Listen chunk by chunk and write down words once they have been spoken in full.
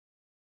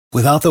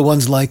Without the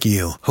ones like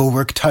you, who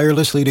work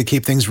tirelessly to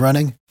keep things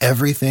running,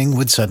 everything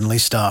would suddenly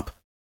stop.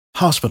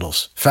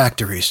 Hospitals,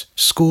 factories,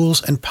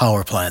 schools, and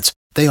power plants,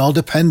 they all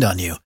depend on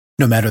you.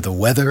 No matter the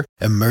weather,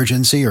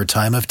 emergency, or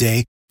time of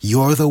day,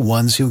 you're the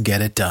ones who get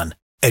it done.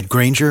 At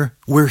Grainger,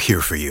 we're here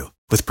for you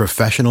with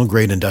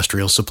professional-grade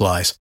industrial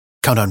supplies.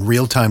 Count on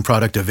real-time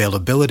product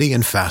availability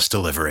and fast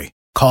delivery.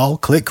 Call,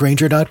 click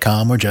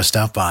Grainger.com, or just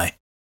stop by.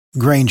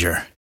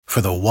 Grainger, for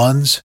the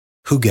ones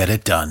who get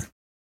it done.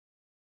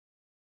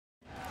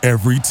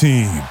 Every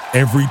team,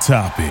 every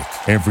topic,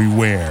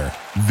 everywhere.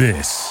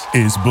 This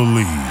is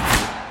Believe.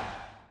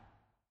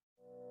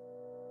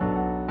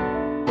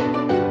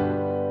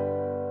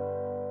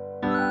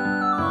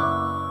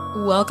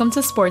 Welcome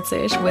to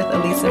Sports-ish with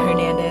Elisa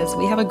Hernandez.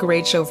 We have a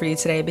great show for you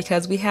today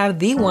because we have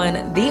the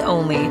one, the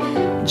only,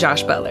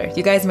 Josh Butler.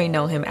 You guys may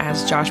know him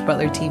as Josh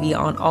Butler TV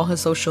on all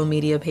his social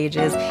media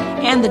pages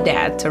and the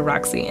dad to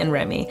Roxy and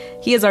Remy.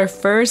 He is our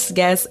first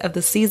guest of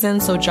the season.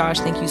 So Josh,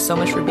 thank you so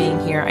much for being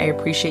here. I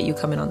appreciate you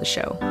coming on the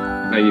show.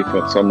 Thank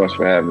you so much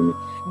for having me.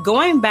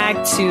 Going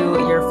back to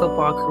your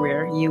football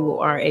career, you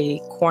are a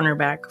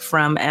cornerback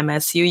from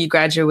MSU. You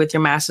graduated with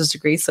your master's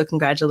degree, so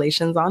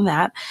congratulations on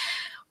that.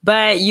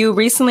 But you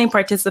recently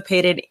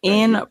participated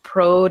in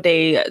Pro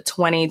Day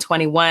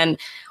 2021.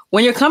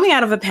 When you're coming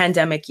out of a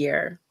pandemic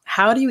year,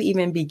 how do you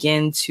even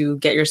begin to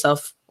get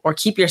yourself or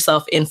keep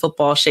yourself in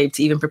football shape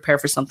to even prepare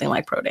for something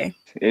like Pro Day?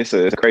 It's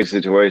a crazy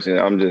situation.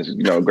 I'm just,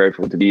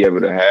 grateful to be able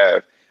to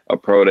have a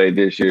Pro Day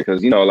this year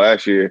because,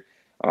 last year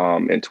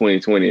in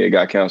 2020, it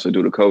got canceled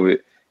due to COVID.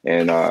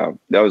 And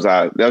that was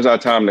our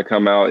time to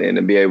come out and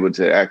to be able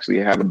to actually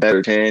have a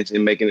better chance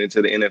in making it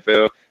to the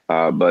NFL.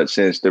 But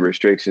since the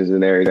restrictions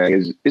and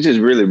everything, it's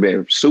just really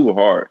been super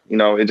hard.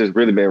 It just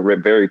really been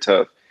very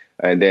tough.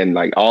 And then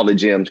all the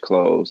gyms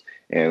closed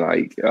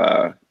and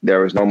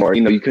there was no more,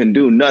 you couldn't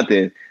do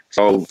nothing.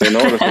 So in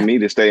order for me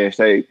to stay in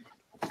shape,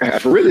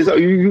 for really, so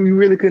you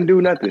really couldn't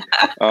do nothing.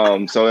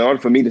 So in order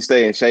for me to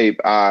stay in shape,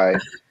 I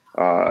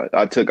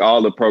took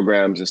all the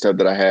programs and stuff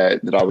that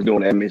I was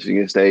doing at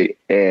Michigan State,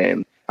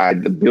 and I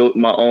built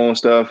my own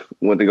stuff,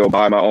 went to go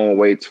buy my own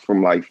weights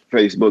from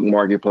Facebook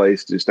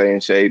Marketplace to stay in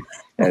shape.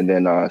 And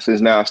then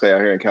since now I stay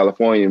out here in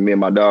California, me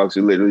and my dogs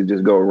who literally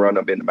just go run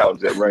up in the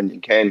mountains at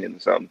Runyon Canyon or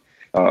something.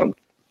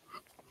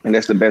 And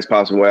that's the best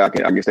possible way I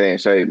can stay in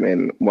shape.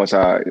 And when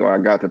I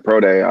got to Pro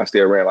Day, I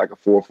still ran like a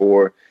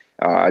 4.4.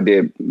 I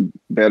did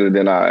better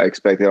than I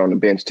expected on the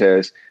bench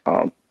test.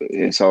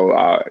 And so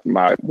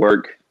my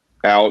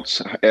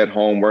workouts at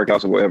home,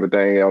 workouts or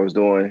everything I was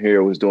doing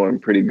here was doing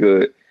pretty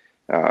good.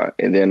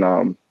 And then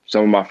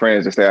some of my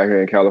friends that stay out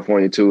here in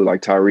California too,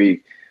 like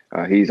Tyreek,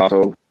 he's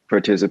also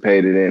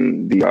participated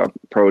in the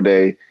Pro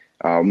Day.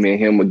 Me and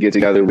him would get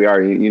together. We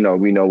already,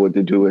 we know what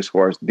to do as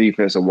far as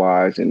defensive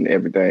wise and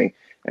everything.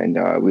 And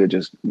we'll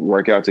just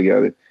work out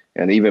together.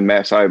 And even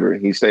Matt Cyber,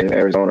 he's staying in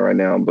Arizona right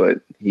now,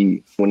 but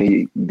when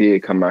he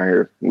did come out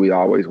here, we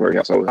always work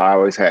out. So I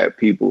always had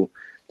people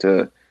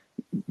to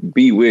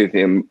be with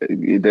him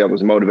that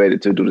was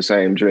motivated to do the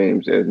same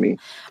dreams as me.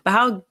 But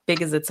how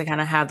big is it to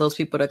kind of have those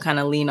people to kind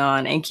of lean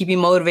on and keep you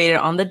motivated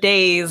on the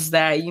days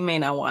that you may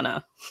not want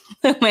to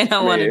do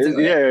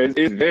it? Yeah,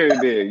 it's very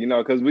big,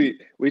 because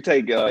we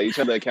take each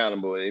other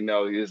accountable.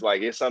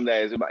 It's some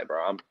days it's like,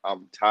 bro,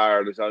 I'm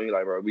tired or something. You're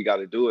like, bro, we got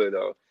to do it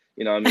though.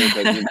 You know what I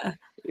mean?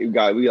 Because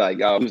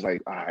I was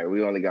like, all right,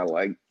 we only got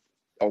like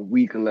a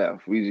week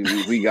left.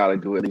 We got to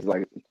do it. It's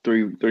like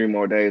three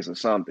more days or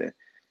something.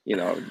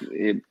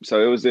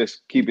 So it was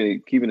just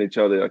keeping each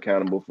other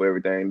accountable for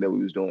everything that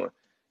we was doing.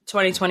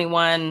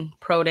 2021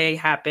 Pro Day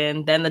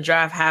happened, then the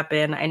draft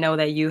happened. I know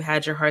that you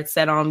had your heart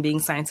set on being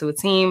signed to a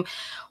team.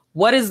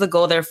 What is the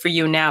goal there for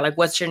you now?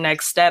 What's your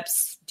next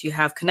steps? Do you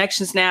have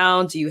connections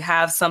now? Do you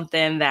have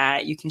something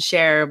that you can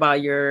share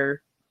about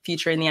your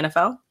future in the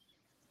NFL?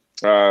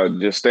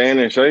 Just staying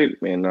in shape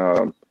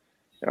and,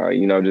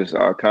 just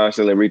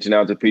constantly reaching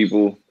out to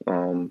people,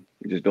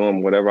 just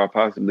doing whatever I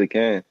possibly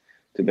can,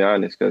 to be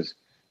honest, because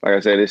like I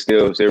said, it's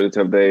still a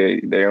tough day.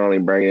 They only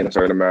bring in a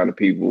certain amount of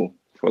people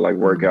for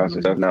workouts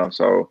and stuff now.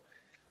 So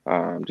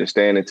just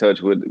staying in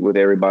touch with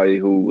everybody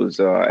who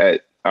was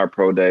at our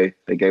Pro Day.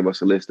 They gave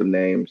us a list of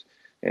names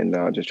and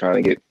just trying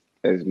to get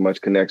as much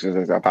connections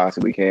as I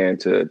possibly can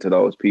to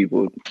those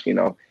people,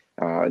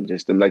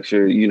 just to make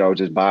sure,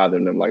 just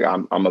bothering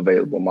them. I'm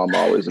available. I'm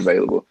always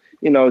available,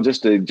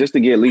 just to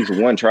get at least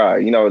one try.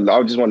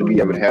 I just want to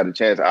be able to have the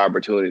chance, the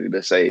opportunity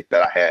to say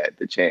that I had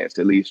the chance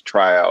to at least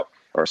try out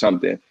or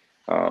something.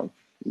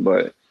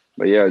 But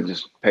yeah,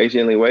 just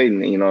patiently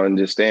waiting, and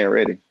just staying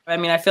ready. I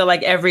mean, I feel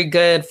like every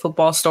good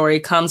football story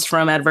comes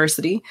from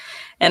adversity,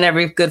 and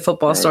every good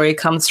football story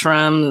comes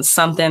from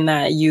something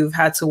that you've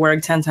had to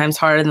work 10 times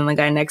harder than the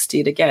guy next to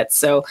you to get.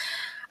 So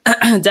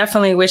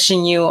definitely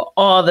wishing you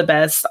all the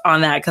best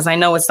on that, because I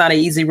know it's not an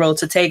easy road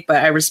to take,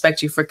 but I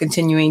respect you for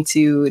continuing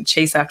to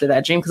chase after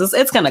that dream, because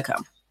it's going to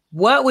come.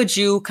 What would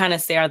you kind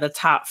of say are the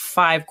top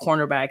 5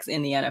 cornerbacks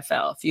in the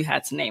NFL if you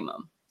had to name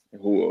them?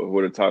 Who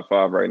are the top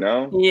 5 right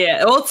now?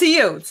 Yeah. Well, to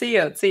you.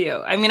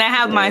 I mean, I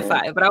have my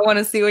 5, but I want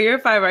to see what your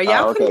 5 are.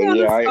 Yeah. Okay.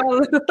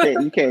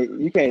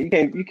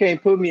 You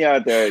can't put me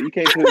out there. You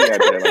can't put me out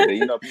there like that.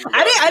 You know,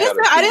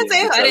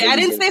 I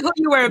didn't say who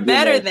you were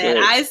better than.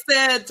 I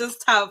said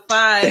just top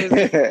 5 in the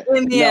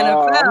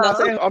NFL. I'm not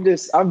saying.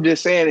 I'm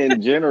just saying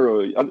in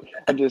general.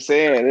 I'm just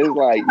saying it's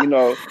like, you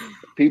know,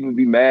 people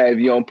be mad if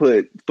you don't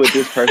put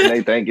this person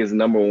they think is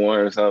number 1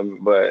 or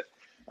something. But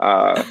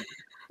I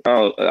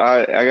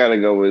gotta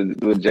go with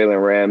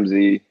Jalen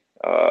Ramsey.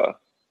 I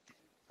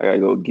gotta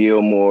go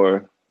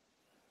Gilmore.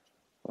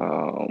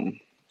 Okay,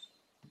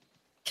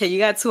 you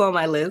got 2 on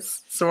my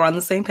list, so we're on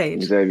the same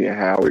page. Xavier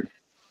Howard.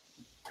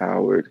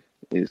 Howard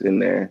is in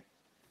there.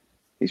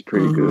 He's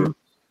pretty good.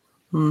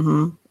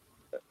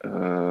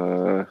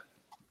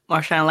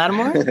 Marshawn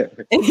Lattimore.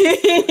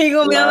 You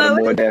gonna be on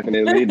Lattimore,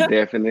 definitely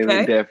in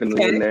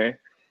there.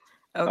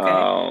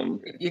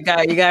 Okay. You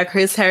got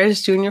Chris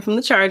Harris Jr. from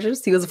the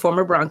Chargers. He was a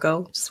former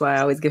Bronco, which is why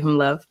I always give him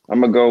love.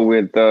 I'm gonna go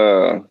with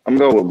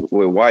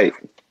White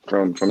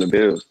from the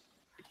Bills.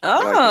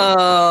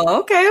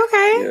 Oh, okay.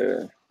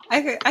 Yeah. I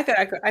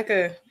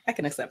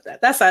can accept that.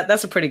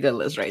 That's a pretty good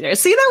list right there.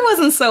 See, that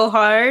wasn't so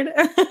hard.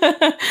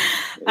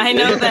 I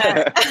know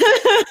that.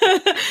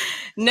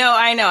 No,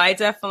 I know. I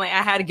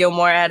had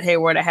Gilmore, I had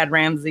Hayward, I had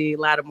Ramsey,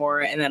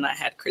 Lattimore, and then I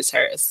had Chris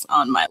Harris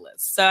on my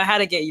list. So I had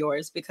to get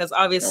yours because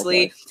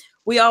obviously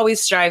we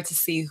always strive to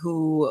see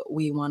who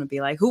we want to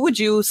be like. Who would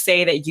you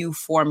say that you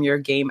form your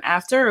game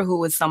after, or who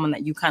was someone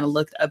that you kind of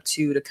looked up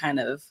to kind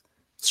of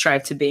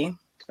strive to be?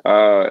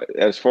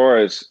 As far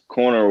as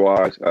corner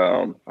wise,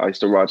 I used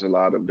to watch a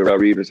lot of Darrelle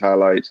Revis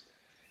highlights,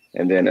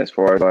 and then as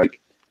far as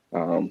like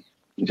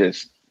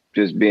just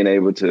being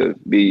able to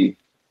be,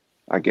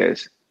 I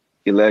guess,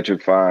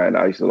 electrifying,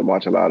 I used to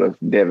watch a lot of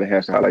Devin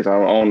Hester highlights. I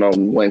don't know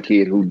one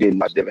kid who didn't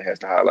watch Devin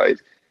Hester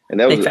highlights, and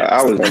that was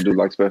I was gonna do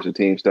like special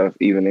team stuff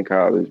even in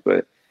college,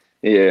 but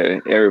yeah,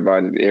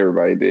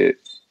 everybody did,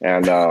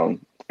 and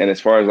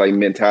as far as like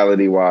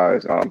mentality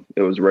wise,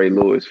 it was Ray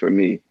Lewis for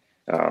me.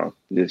 I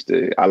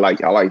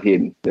like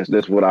hitting.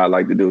 That's what I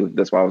like to do.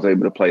 That's why I was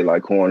able to play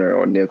like corner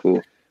or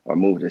nickel or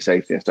move to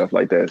safety and stuff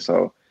like that.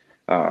 So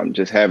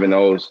just having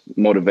those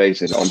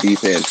motivations on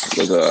defense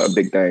was a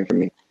big thing for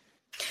me.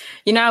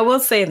 You know, I will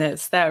say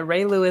this, that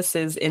Ray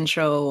Lewis's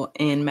intro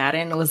in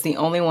Madden was the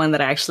only one that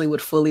I actually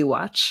would fully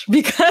watch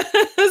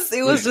because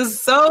it was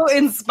just so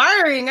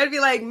inspiring. I'd be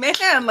like,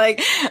 man,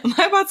 like, am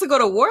I about to go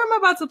to war? Am I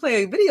about to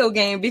play a video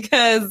game?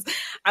 Because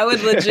I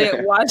would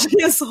legit watch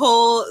his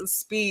whole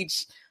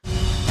speech.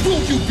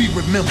 Will you be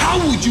remembered? How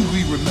would you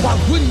be remembered? Why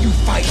wouldn't you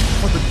fight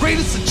for the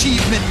greatest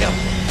achievement ever?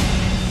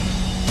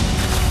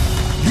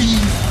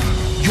 Leave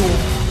your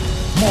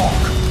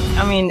mark.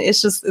 I mean,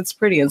 it's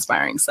pretty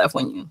inspiring stuff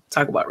when you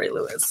talk about Ray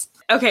Lewis.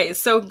 Okay,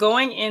 so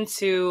going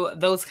into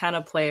those kind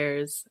of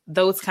players,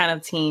 those kind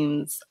of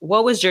teams,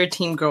 what was your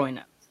team growing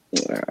up?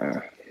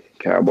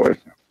 Cowboys.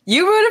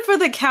 You rooted for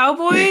the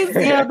Cowboys?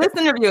 You know, this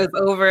interview is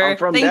over.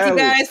 Thank you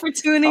guys for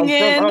tuning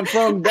in. I'm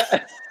from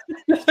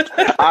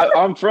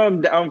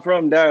I'm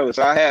from Dallas.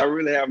 I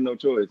really have no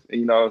choice.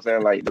 You know what I'm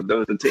saying? Like there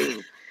was a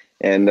team,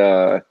 and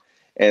I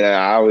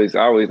always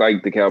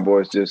liked the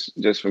Cowboys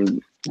just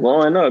from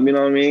growing up. You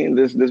know what I mean?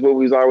 This what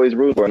we was always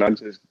rooting for, and I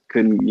just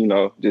couldn't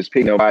just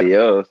pick nobody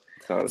else.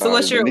 So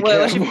what's your? It's all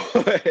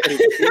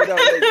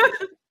right.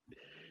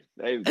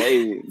 Man,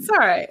 it's all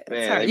right.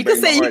 You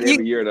can say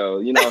every year though.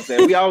 You know what I'm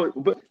saying? We always,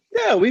 but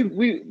yeah, we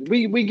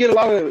get a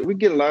lot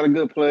of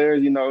good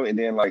players. You know, and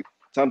then like.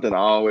 Something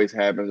always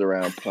happens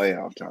around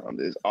playoff time.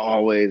 There's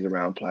always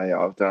around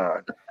playoff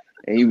time.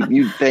 And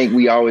you think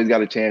we always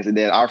got a chance. And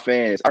then our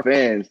fans, I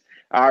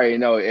already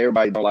know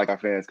everybody don't like our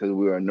fans because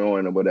we were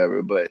annoying or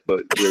whatever, but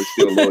we're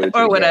still loyal to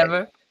or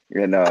whatever.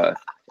 And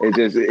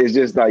it's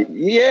just like,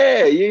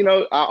 yeah,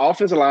 our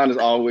offensive line is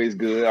always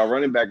good. Our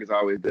running back is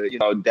always good.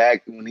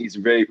 Dak, when he's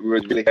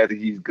really healthy,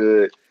 he's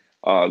good.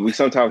 We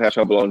sometimes have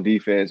trouble on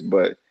defense,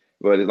 but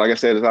like I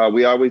said, it's how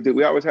we always do.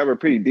 We always have a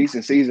pretty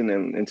decent season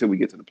until we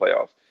get to the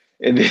playoffs.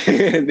 And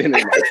then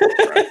it's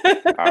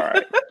like, all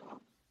right.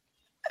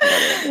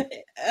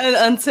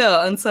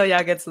 Until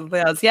y'all get to the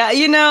playoffs. Yeah,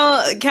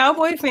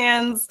 Cowboy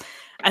fans,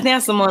 I think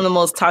that's one of the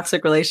most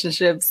toxic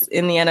relationships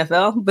in the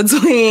NFL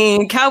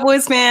between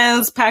Cowboys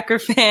fans, Packer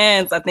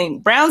fans. I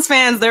think Browns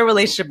fans, their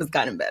relationship has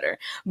gotten better.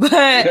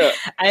 But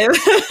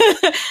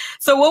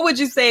so what would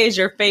you say is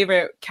your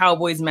favorite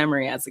Cowboys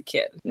memory as a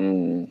kid?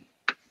 You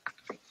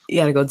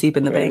got to go deep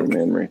in the bank.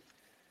 Memory.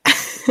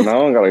 No, I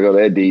don't got to go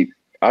that deep.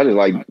 I just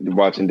like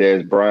watching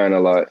Dez Bryant a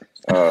lot.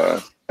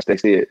 They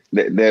see it.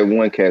 That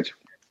one catch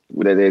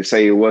that they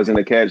say it wasn't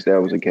a catch,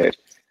 that was a catch.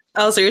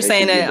 Oh, so you're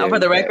saying that for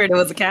the record, it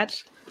was a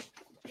catch?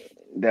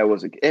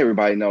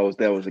 Everybody knows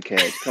that was a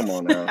catch. Come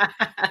on now.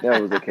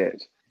 That was a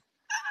catch.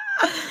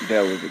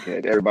 That was a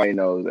catch. Everybody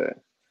knows that.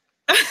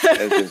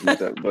 That's just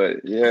messed up.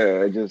 But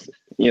yeah, it just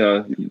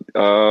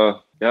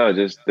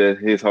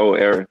his whole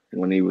era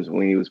when he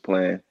was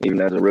playing, even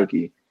as a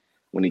rookie,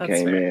 when he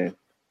came in.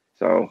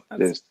 So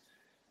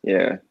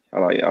yeah, I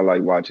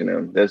like watching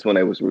them. That's when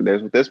they was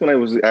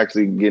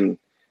actually getting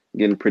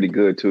getting pretty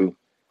good too.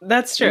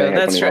 That's true.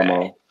 That's true.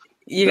 Romo.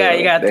 You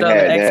got.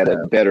 They had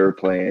a better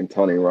plan,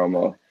 Tony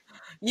Romo.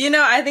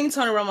 I think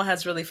Tony Romo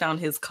has really found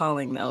his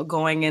calling, though,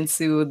 going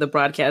into the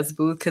broadcast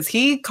booth, because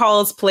he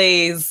calls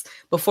plays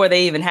before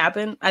they even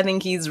happen. I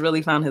think he's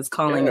really found his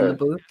calling in the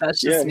booth. That's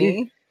just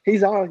me.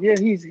 He's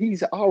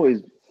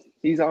always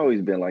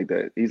been like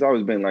that. He's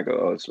always been like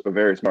a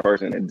very smart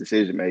person in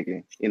decision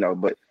making,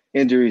 but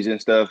injuries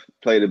and stuff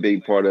played a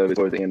big part of it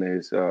towards the end of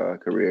his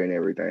career and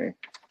everything.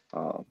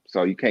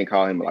 So you can't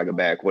call him like a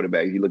bad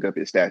quarterback. You look up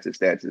his stats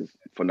is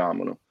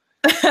phenomenal.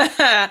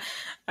 All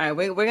right,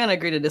 we're gonna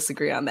agree to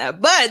disagree on that,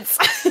 but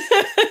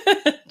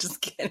just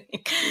kidding.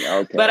 Yeah,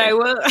 okay. But I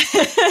will.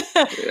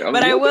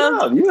 But I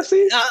will. You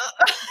see? No.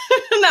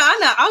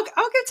 I'll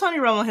give Tony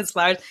Romo his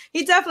flowers.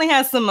 He definitely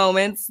has some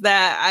moments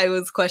that I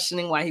was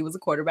questioning why he was a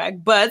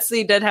quarterback, but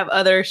he did have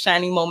other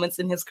shining moments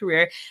in his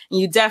career. And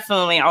you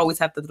definitely always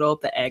have to throw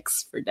up the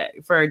X for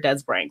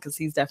Dez Bryant, because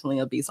he's definitely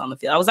a beast on the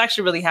field. I was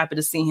actually really happy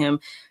to see him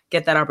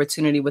get that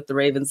opportunity with the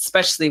Ravens,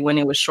 especially when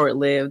it was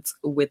short-lived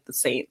with the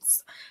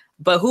Saints.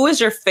 But who is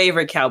your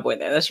favorite Cowboy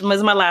there? That's my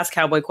last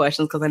Cowboy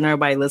question, because I know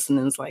everybody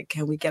listening is like,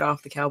 can we get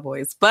off the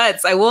Cowboys?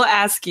 But I will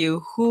ask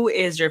you, who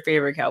is your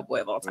favorite Cowboy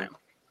of all time?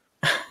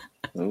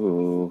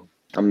 Ooh,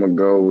 I'm gonna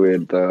go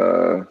with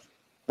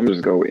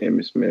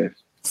Emmitt Smith.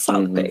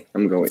 Solid pick.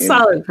 I'm going with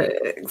Solid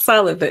pick.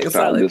 Solid pick.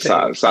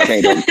 So I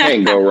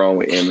can't go wrong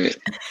with Emmitt.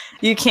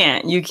 You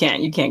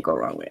can't go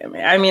wrong with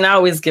Emmitt. I mean, I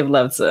always give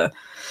love to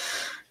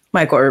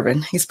Michael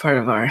Irvin. He's part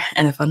of our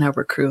NFL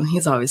Network crew.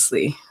 He's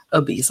obviously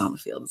a beast on the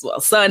field as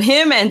well. So, and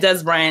him and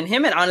Dez Bryant,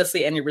 him and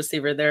honestly any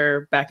receiver,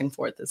 their back and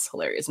forth is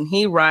hilarious. And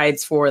he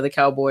rides for the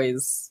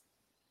Cowboys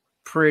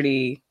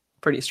pretty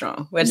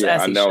strong, which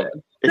as he should.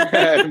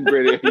 Yeah.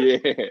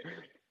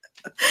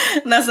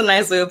 That's a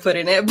nice way of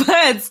putting it.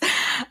 But,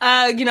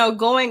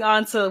 going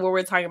on to what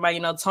we're talking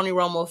about, Tony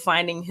Romo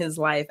finding his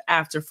life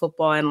after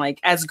football, and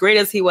like as great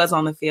as he was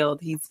on the field,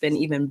 he's been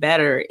even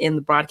better in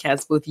the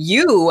broadcast booth.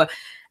 You,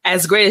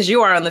 as great as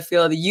you are on the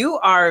field, you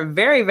are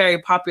very,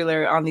 very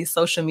popular on these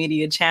social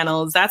media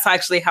channels. That's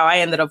actually how I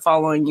ended up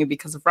following you,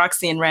 because of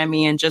Roxy and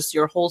Remy and just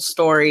your whole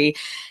story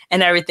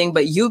and everything.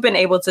 But you've been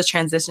able to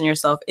transition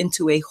yourself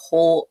into a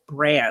whole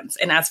brand.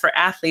 And as for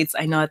athletes,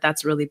 I know that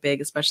that's really big,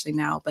 especially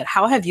now. But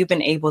how have you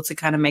been able to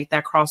kind of make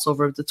that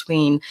crossover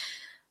between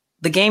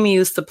the game you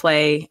used to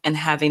play and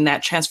having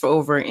that transfer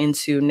over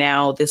into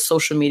now this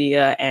social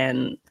media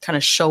and kind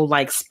of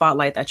show-like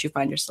spotlight that you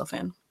find yourself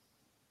in?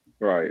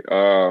 Right.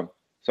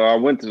 So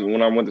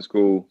when I went to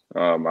school,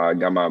 I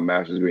got my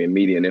master's degree in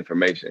media and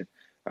information.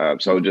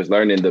 So just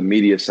learning the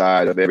media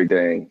side of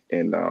everything,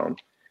 and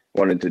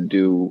wanted to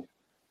do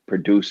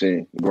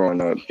producing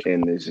growing up.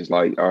 And it's just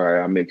like, all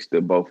right, I mixed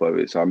both of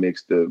it. So I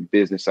mixed the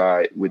business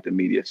side with the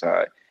media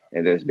side,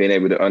 and just being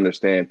able to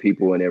understand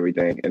people and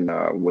everything, and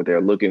what they're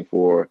looking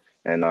for,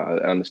 and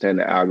understand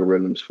the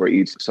algorithms for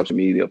each social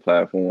media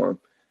platform.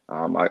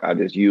 I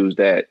just use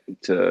that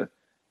to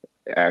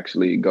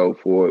actually go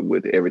forward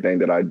with everything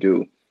that I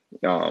do.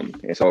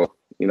 And so,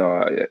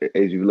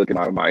 as you look at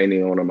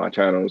any one of my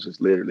channels, it's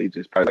literally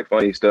just probably like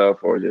funny stuff,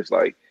 or just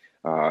like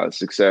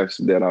success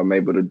that I'm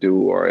able to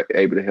do, or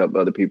able to help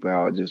other people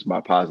out just by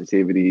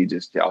positivity,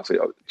 just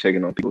also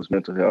checking on people's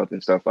mental health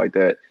and stuff like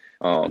that.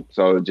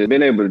 So just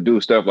being able to do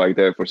stuff like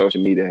that for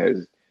social media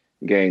has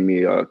gained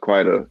me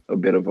quite a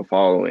bit of a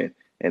following.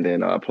 And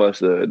then plus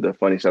the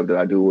funny stuff that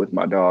I do with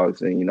my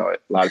dogs, and a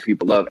lot of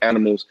people love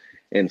animals.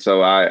 And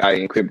so I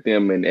encrypt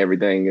them and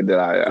everything that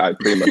I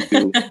pretty much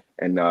do.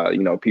 And,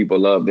 people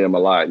love them a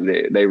lot.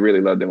 They really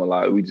love them a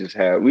lot. We just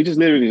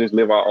literally just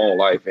live our own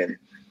life. And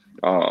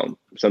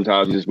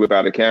sometimes you just whip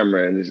out a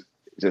camera and it's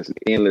just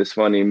endless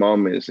funny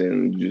moments,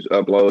 and just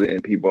upload it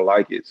and people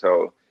like it.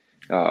 So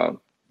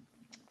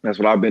that's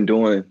what I've been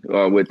doing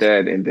with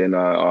that. And then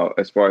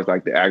as far as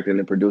like the acting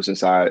and producing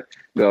side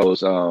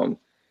goes,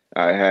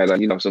 I had,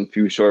 some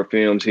few short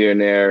films here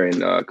and there,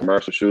 and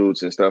commercial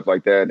shoots and stuff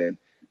like that. And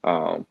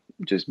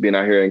just being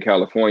out here in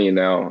California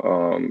now,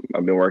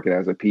 I've been working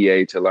as a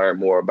PA to learn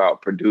more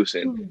about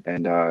producing,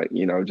 and,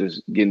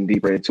 just getting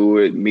deeper into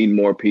it, meeting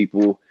more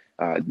people.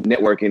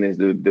 Networking is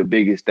the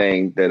biggest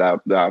thing that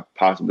I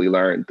possibly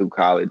learned through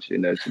college,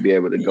 and to be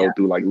able to go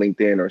through like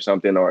LinkedIn or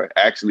something, or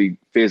actually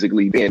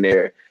physically being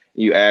there.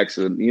 You ask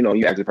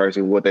the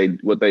person what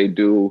they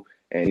do,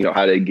 and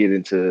how they get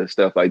into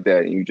stuff like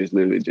that, and you just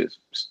literally just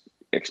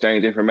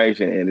exchange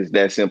information, and it's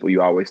that simple.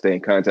 You always stay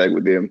in contact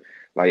with them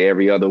like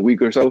every other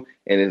week or so,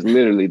 and it's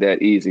literally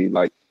that easy.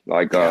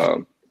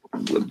 The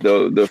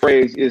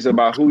phrase is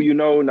about who you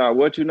know, not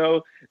what you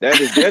know. That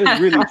is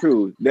really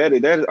true. That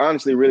is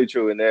honestly really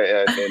true. And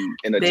that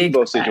in the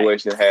Tebow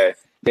situation the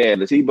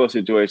Tebow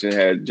situation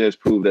had just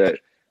proved that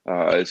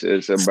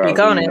it's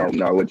about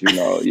not what you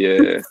know.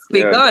 Yeah,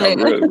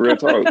 real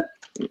talk.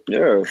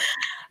 Yeah,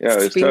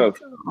 it's tough.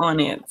 On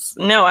it.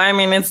 No, I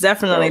mean, it's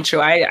definitely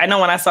true. I know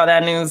when I saw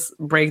that news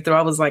breakthrough,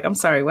 I was like, I'm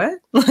sorry, what?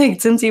 Like,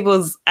 Tim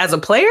Tebow's as a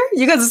player?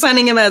 You guys are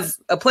signing him as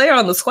a player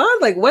on the squad?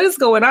 Like, what is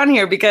going on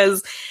here?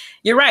 Because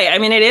You're right. I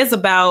mean, it is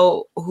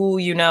about who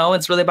you know.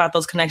 It's really about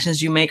those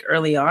connections you make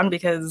early on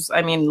because,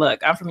 I mean,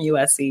 look, I'm from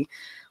USC.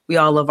 We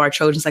all love our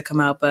Trojans that come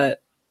out,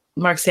 but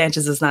Mark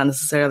Sanchez is not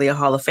necessarily a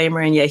Hall of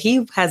Famer, and yet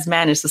he has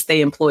managed to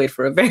stay employed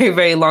for a very,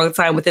 very long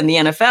time within the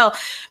NFL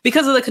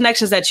because of the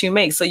connections that you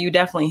make. So you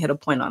definitely hit a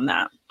point on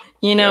that.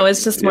 You know,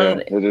 it's just one of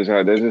the...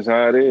 That's just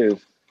how it is.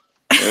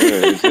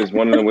 Yeah, it's just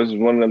one of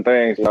them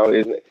things. You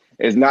know,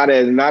 it's not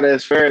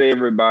as fair to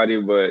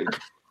everybody, but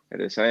at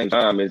the same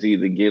time, it's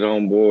either get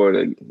on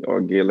board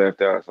or get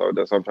left out. So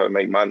that's I'm trying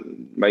to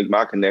make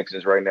my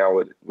connections right now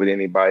with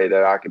anybody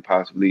that I could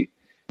possibly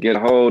get a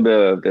hold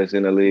of that's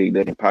in the league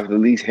that can possibly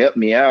at least help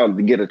me out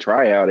to get a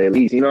tryout at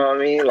least. You know what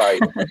I mean? Like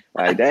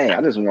dang,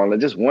 I just want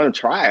a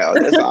tryout.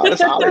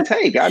 That's all it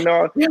takes. I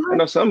know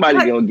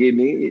somebody's gonna get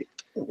me.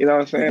 You know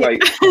what I'm saying?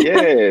 Like,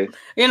 yeah.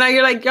 You know,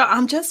 you're like, yo,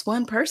 I'm just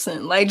one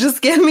person. Like,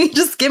 just give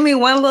me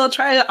one little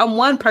tryout. I'm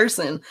one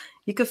person.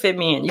 You could fit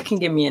me in. You can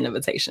give me an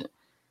invitation.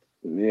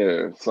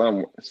 Yeah,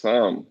 somewhere.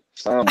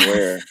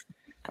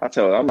 I'm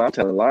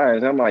telling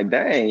Lions, I'm like,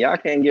 dang, y'all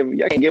can't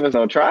give us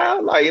no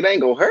trial. Like, it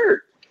ain't gonna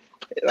hurt.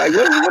 Like,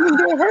 what is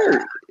gonna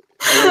hurt?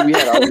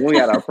 And we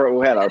had our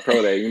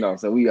pro day, you know,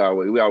 so we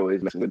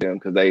always mess with them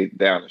because they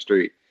down the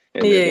street.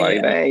 And it's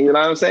like, dang, you know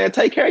what I'm saying?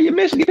 Take care of your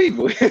Michigan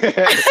people. we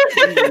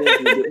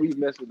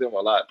mess with them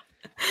a lot.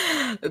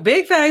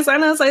 Big facts. I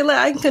know. It's like, look,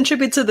 I can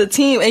contribute to the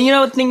team. And you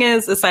know, the thing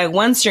is, it's like,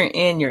 once you're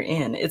in, you're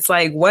in. It's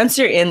like, once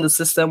you're in the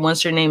system,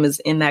 once your name is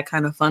in that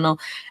kind of funnel,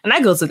 and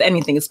that goes with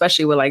anything,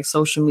 especially with like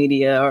social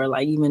media or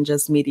like even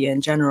just media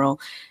in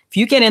general. If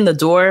you get in the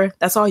door,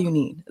 that's all you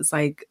need. It's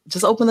like,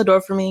 just open the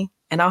door for me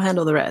and I'll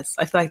handle the rest.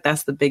 I feel like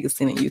that's the biggest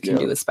thing that you can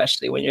do,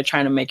 especially when you're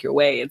trying to make your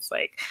way. It's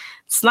like,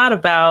 it's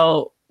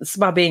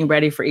about being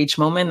ready for each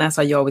moment. That's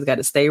why you always got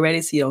to stay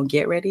ready so you don't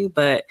get ready.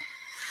 But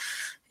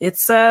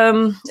it's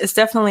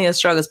definitely a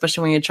struggle,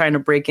 especially when you're trying to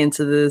break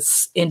into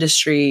this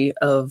industry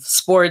of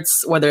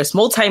sports, whether it's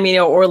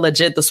multimedia or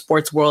legit the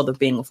sports world of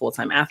being a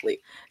full-time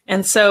athlete.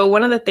 And so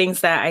one of the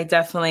things that I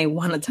definitely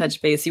want to touch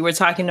base, you were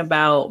talking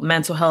about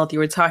mental health. You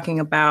were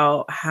talking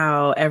about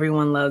how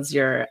everyone loves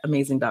your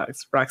amazing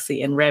dogs,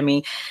 Roxy and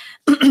Remy.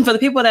 For the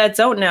people that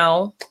don't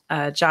know,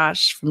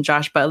 Josh from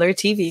Josh Butler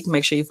TV,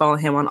 make sure you follow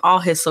him on all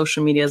his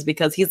social medias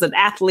because he's an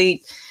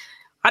athlete.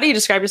 How do you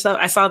describe yourself?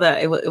 I saw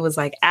that it was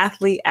like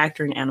athlete,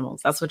 actor, and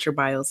animals. That's what your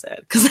bio said.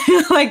 Because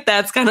like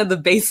that's kind of the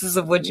basis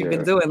of what you've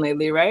been doing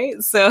lately, right?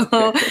 So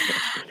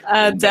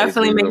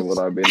definitely make what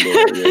I've been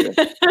doing.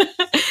 Yeah.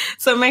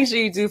 So make sure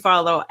you do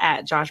follow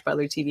at Josh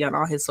Butler TV on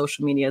all his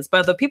social medias.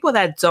 But the people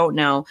that don't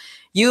know,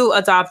 you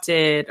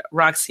adopted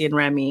Roxy and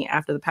Remy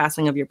after the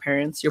passing of your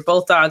parents. Your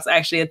both dogs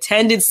actually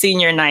attended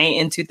senior night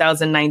in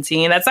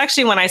 2019. That's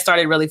actually when I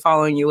started really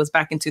following you, was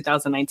back in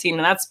 2019.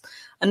 And that's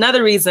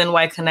another reason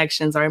why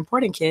connections are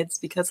important, kids,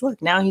 because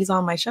look, now he's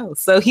on my show.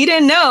 So he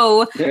didn't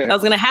know I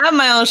was going to have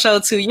my own show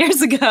 2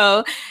 years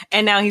ago,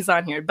 and now he's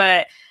on here.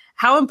 But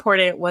how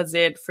important was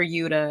it for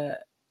you to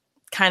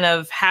kind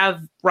of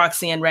have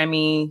Roxy and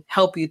Remy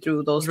help you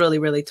through those really,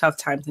 really tough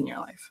times in your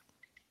life?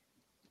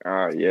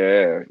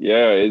 Yeah.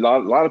 A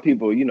lot of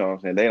people, you know what I'm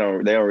saying, they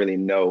don't really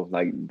know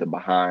like the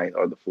behind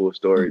or the full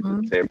story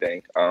to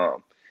everything.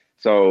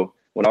 So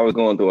when I was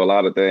going through a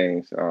lot of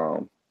things,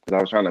 because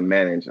I was trying to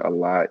manage a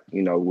lot,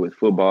 you know, with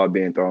football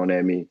being thrown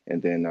at me,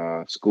 and then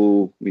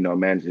school, you know,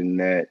 managing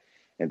that,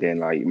 and then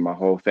like my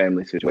whole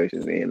family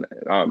situation. And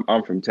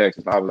I'm from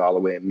Texas. I was all the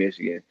way in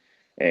Michigan,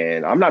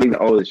 and I'm not even the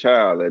oldest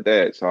child at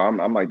that. So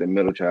I'm like the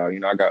middle child. You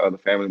know, I got other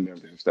family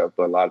members and stuff,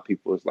 but a lot of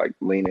people is like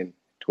leaning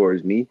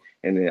towards me.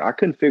 And then I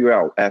couldn't figure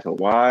out as to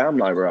why. I'm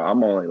like, bro,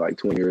 I'm only like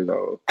 20 years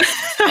old.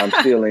 I'm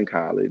still in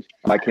college.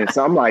 Like,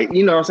 I'm like,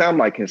 you know what I'm saying? I'm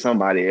like, can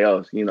somebody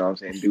else, you know what I'm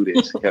saying, do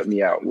this, help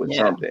me out with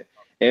something?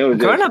 And it was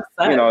just,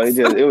 you know,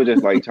 it was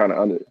just like trying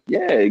to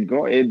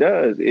it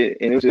does. And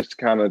it was just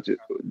kind of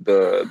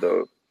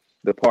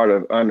the part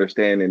of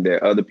understanding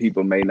that other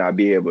people may not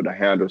be able to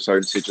handle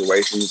certain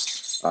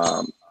situations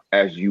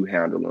as you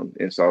handle them.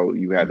 And so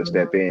you had to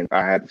step in.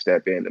 I had to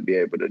step in to be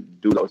able to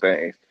do those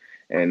things.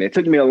 And it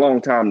took me a long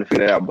time to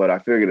figure it out, but I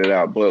figured it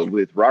out. But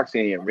with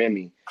Roxy and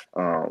Remy,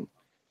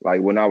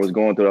 like when I was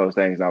going through those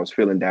things and I was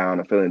feeling down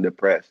and feeling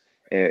depressed,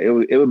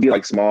 and it would be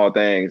like small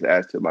things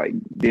as to like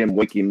them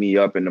waking me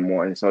up in the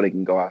morning so they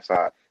can go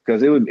outside.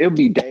 Because it would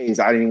be days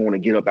I didn't even want to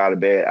get up out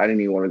of bed. I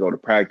didn't even want to go to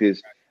practice,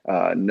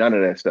 none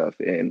of that stuff.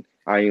 And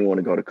I didn't want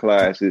to go to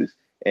classes,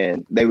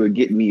 and they would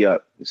get me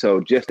up. So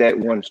just that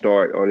one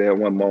start or that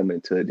one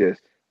moment to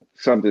just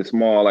something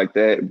small like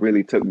that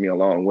really took me a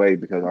long way,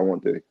 because I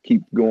wanted to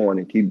keep going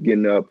and keep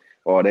getting up,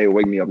 or they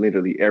wake me up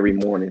literally every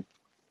morning,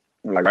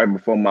 like right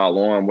before my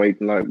alarm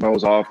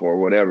goes off or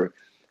whatever.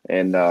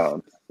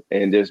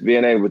 And just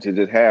being able to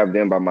just have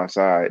them by my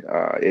side,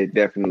 it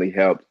definitely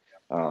helped,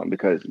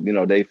 because, you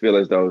know, they feel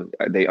as though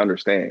they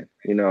understand,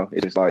 you know.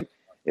 It's just like,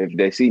 if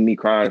they see me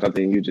crying or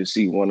something, you just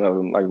see one of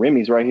them, like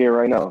Remy's right here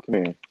right now.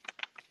 Come here.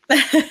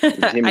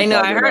 I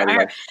know.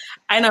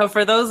 I know.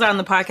 For those on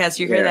the podcast,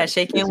 you hear that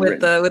shaking with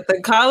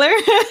the collar.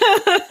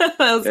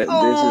 This is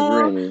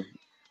Remy.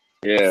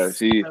 Yeah,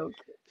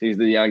 she's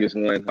the youngest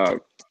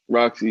one.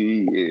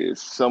 Roxy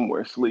is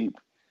somewhere asleep.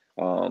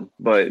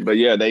 But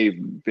yeah,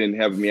 they've been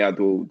helping me out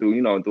through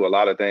through a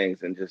lot of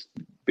things, and just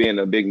being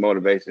a big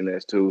motivation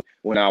as to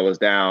when I was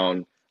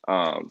down.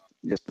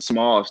 Just the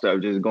small stuff,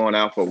 just going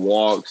out for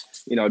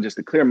walks, just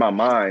to clear my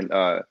mind,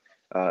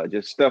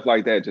 just stuff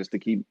like that, just to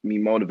keep me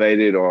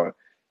motivated, or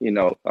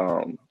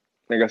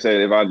like I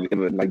said,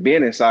 like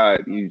being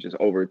inside, you just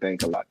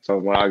overthink a lot. So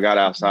when I got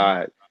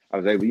outside, I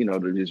was able,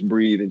 to just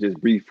breathe and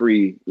just breathe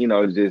free,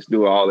 just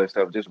do all that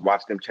stuff, just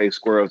watch them chase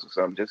squirrels or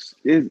something.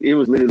 It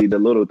was literally the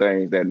little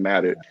things that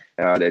mattered,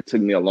 that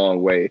took me a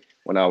long way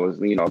when I was,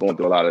 going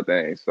through a lot of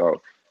things.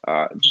 So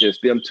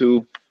just them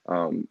two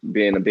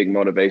being a big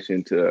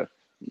motivation to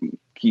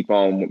keep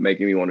on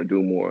making me want to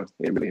do more.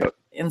 It really helped.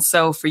 And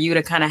so for you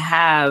to kind of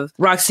have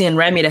Roxy and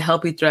Remy to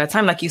help you through that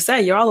time, like you said,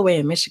 you're all the way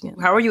in Michigan.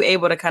 How are you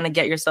able to kind of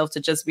get yourself to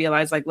just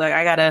realize, like, look,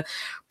 I got to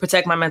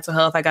protect my mental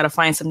health. I got to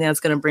find something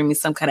that's going to bring me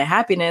some kind of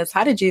happiness.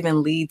 How did you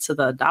even lead to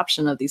the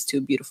adoption of these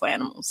two beautiful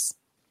animals?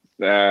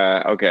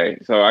 Okay.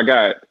 So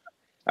I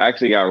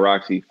actually got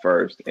Roxy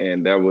first,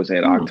 and that was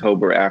in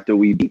October after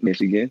we beat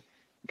Michigan.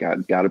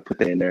 Got to put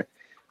that in there.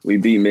 We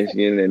beat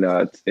Michigan in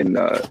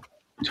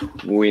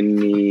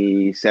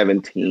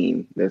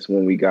 2017. That's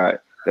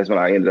when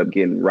I ended up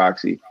getting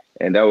Roxy.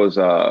 And that was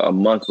a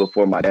month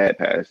before my dad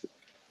passed,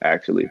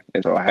 actually.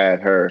 And so I had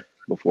her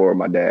before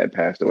my dad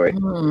passed away.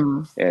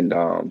 And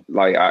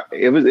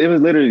it was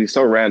literally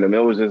so random. It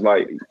was just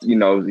like,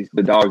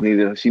 the dog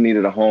she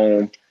needed a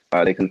home.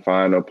 They couldn't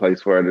find a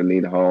place for her to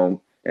need a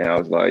home. And I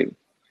was like,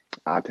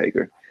 I'll take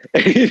her.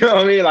 You know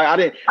what I mean? Like I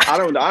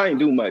didn't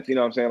do much, you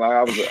know what I'm saying? Like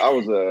I was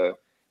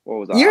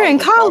what was I? You're in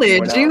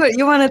college.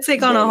 You want to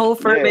take on a whole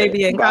fur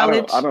baby in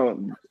college? I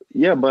don't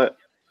but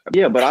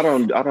I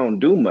don't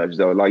do much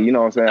though. Like, you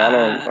know what I'm saying?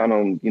 I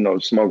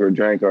don't smoke or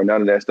drink or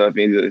none of that stuff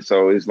either.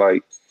 So it's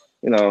like,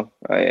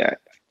 I'd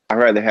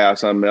rather have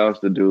something else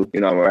to do,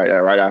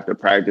 right after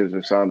practice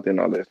or something,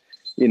 or this.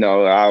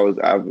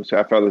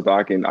 I felt as though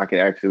I can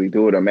actually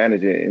do it or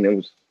manage it, and it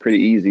was pretty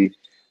easy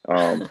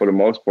for the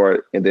most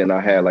part. And then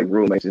I had like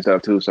roommates and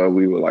stuff too, so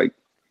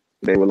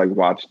they would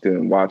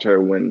watch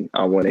her when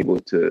I wasn't able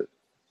to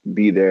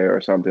be there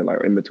or something,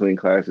 like in between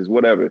classes,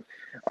 whatever.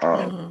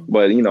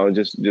 But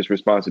just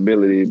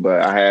responsibility.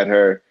 But I had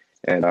her,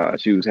 and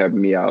she was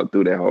helping me out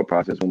through that whole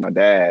process when my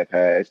dad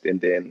passed,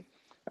 and then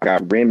I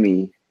got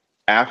Remy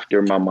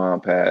after my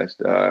mom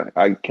passed.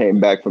 I came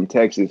back from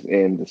Texas,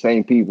 and the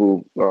same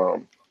people,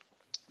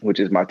 which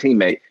is my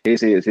teammate,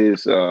 his I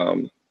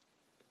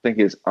think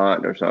his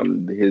aunt or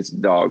something,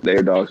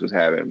 their dogs was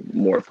having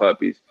more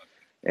puppies,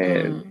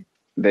 and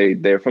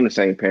they're from the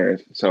same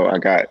parents. So I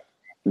got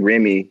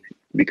Remy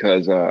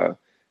because I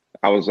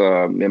was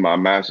in my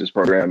master's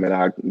program, and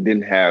I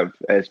didn't have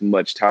as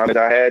much time as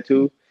I had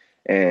to.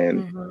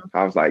 And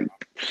I was like,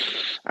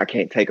 I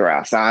can't take her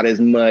outside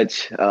as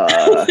much. She,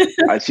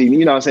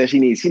 what I'm saying? She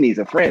needs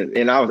a friend.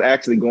 And I was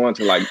actually going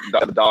to like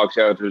the dog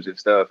shelters and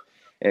stuff,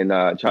 and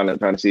trying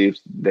to see if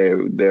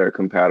they're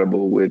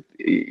compatible with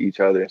each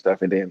other and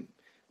stuff. And then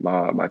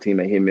my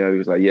teammate hit me up. He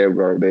was like, "Yeah,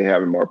 bro, they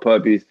having more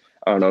puppies.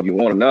 I don't know if you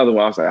want another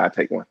one." I was like, "I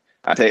take one.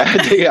 I take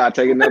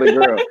another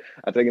girl.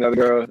 I take another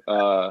girl."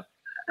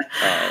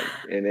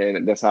 And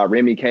then that's how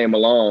Remy came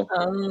along.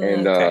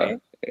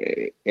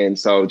 And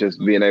so just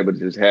being able to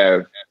just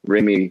have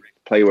Remy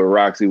play with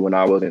Roxy when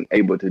I wasn't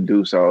able to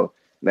do so,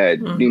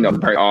 that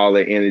bring all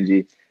the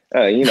energy,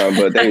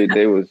 but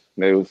they was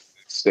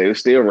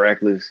still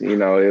reckless.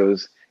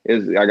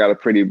 I got a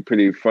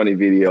pretty funny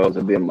videos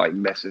of them like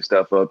messing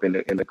stuff up in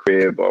the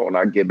crib, or when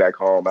I get back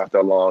home after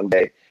a long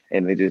day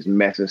and they just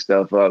messing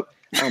stuff up.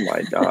 I'm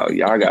like, dog,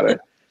 y'all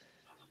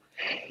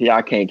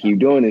can't keep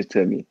doing this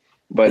to me.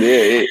 But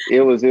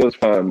it was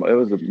fun. It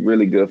was a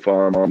really good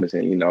fun moments,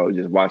 and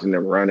just watching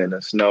them run in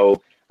the snow.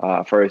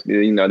 First,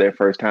 their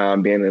first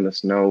time being in the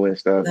snow and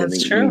stuff,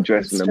 and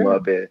dressing them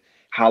up in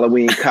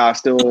Halloween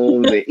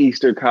costumes and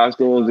Easter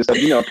costumes and stuff.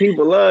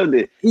 People loved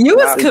it. You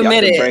was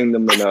committed. I bring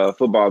them in a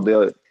football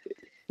building.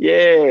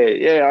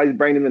 Yeah. I just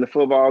bring them in the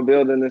football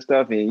building and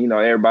stuff, and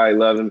everybody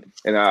loved them.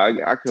 And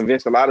I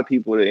convinced a lot of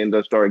people to end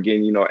up start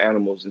getting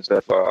animals and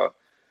stuff. Like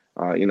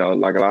a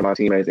lot of my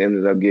teammates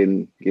ended up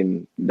getting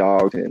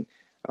dogs, and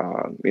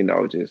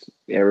just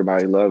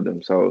everybody loved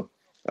them. So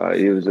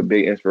it was a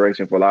big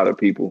inspiration for a lot of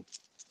people.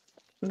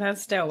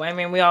 That's dope. I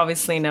mean, we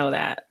obviously know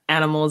that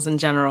animals in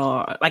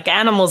general, like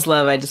animals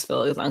love, I just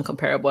feel is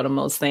uncomparable to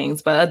most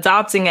things. But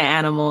adopting an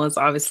animal is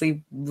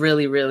obviously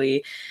really,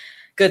 really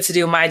good to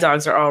do. My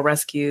dogs are all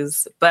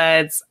rescues.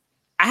 But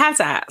I have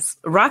to ask,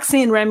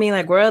 Roxy and Remy,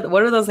 like where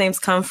do those names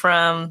come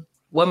from?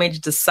 What made you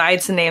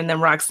decide to name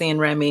them Roxy and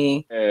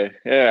Remy? I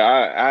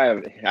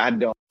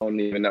don't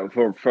even know.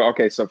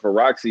 So for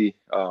Roxy,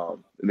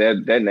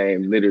 that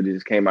name literally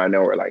just came out of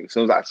nowhere. Like as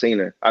soon as I seen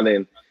her, I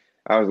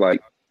was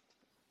like,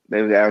 they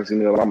was asking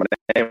me about my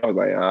name. I was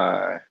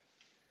like,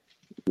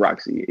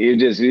 Roxy. It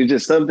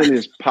just something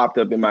just popped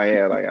up in my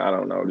head. Like, I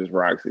don't know, just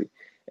Roxy.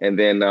 And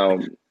then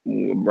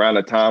around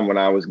the time when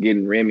I was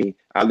getting Remy,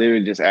 I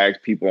literally just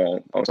asked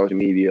people on social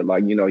media,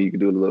 like, you can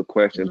do the little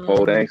question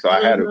poll thing. So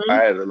I had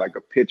like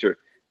a picture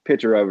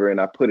picture of her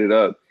and I put it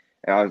up.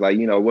 And I was like,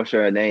 what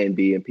should her name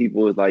be? And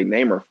people was like,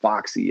 name her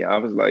Foxy. I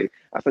was like,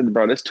 I said,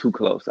 bro, that's too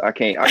close. I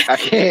can't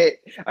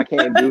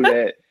do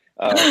that.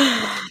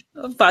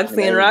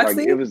 Foxy and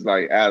Roxy? It was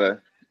like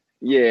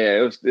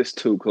it's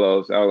too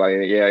close. I was like,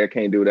 I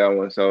can't do that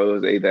one. So it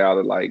was either out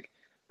of like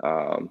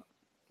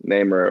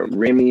name her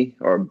Remy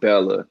or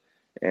Bella.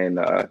 And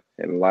a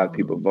lot of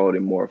people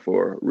voted more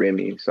for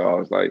Remy. So I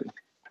was like,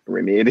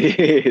 Remy it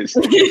is.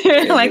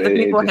 Like the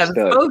people have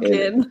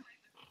spoken.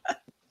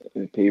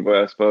 People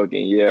have spoken.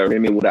 Yeah,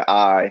 Remy with an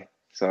I.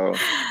 So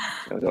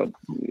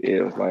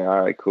it was like,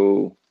 all right,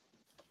 cool.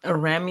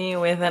 Remy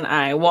with an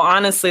I. Well,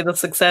 honestly, the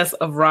success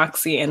of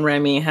Roxy and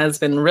Remy has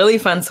been really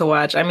fun to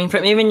watch. I mean,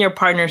 from even your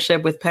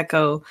partnership with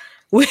Petco,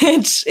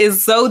 which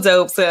is so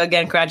dope. So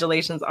again,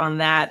 congratulations on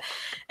that.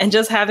 And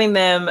just having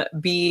them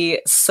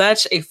be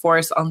such a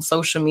force on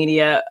social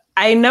media.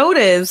 I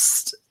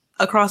noticed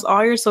across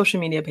all your social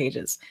media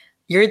pages,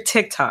 your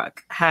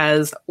TikTok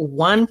has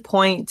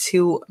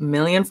 1.2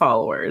 million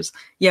followers.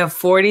 You have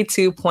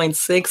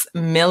 42.6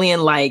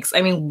 million likes.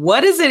 I mean,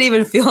 what does it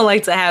even feel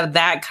like to have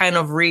that kind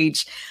of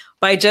reach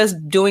by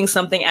just doing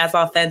something as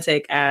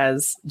authentic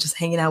as just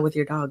hanging out with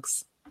your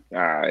dogs?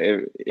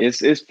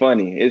 It's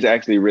funny. It's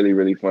actually really,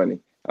 really funny.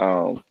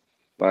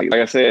 Like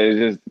I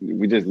said,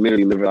 we just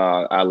literally live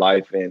our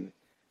life, and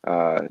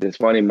just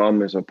funny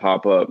moments will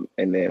pop up,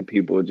 and then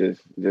people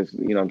just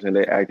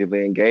they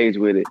actively engage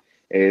with it.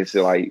 It's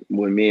like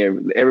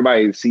when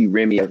everybody see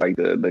Remy as like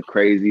the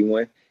crazy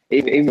one.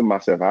 Even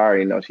myself, I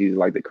already know she's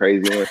like the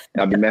crazy one.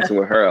 And I've been messing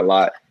with her a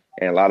lot,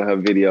 and a lot of her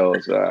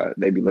videos,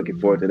 they be looking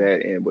forward to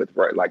that. And with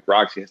like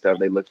Roxy and stuff,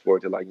 they look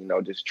forward to like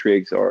just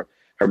tricks or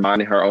her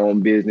minding her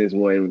own business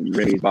when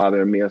Remy's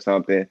bothering me or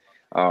something.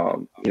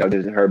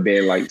 Just her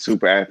being like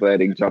super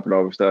athletic, jumping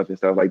over stuff and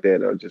stuff like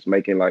that, or just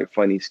making like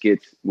funny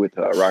skits with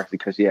Roxy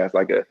because she has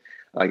like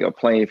a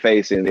plain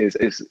face, and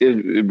it's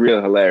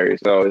real hilarious.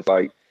 So it's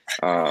like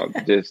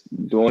just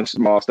doing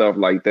small stuff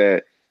like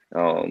that.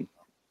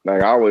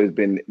 Like I always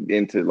been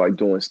into like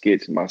doing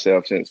skits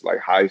myself since like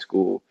high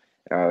school.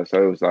 So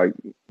it was like,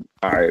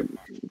 all right,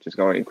 just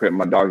going to equip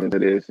my dogs into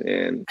this,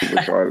 and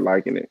people started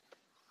liking it.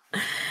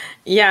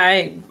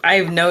 Yeah,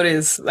 I've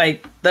noticed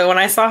like when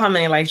I saw how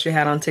many likes you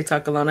had on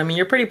TikTok alone. I mean,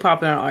 you're pretty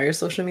popular on all your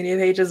social media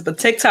pages, but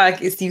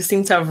TikTok you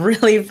seem to have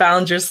really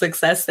found your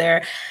success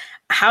there.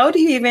 How do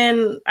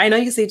you I know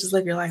you say just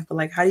live your life, but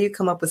like, how do you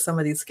come up with some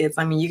of these skits?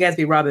 I mean, you guys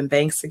be robbing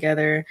banks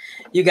together.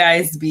 You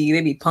guys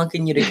they be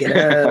punking you to get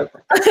up.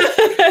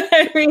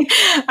 I mean,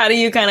 how do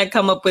you kind of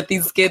come up with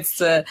these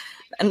skits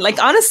and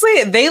like,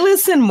 honestly, they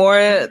listen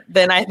more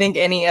than I think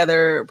any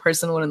other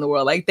person would in the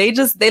world. Like they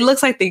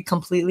looks like they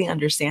completely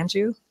understand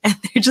you, and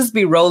they just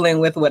be rolling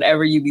with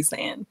whatever you be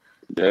saying.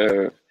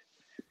 Yeah,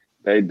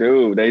 they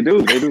do. Yeah,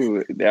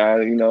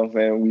 you know what I'm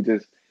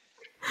saying?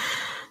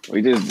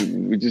 We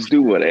just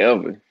do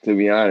whatever, to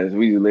be honest.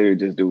 We literally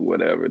just do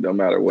whatever, no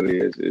matter what it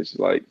is. It's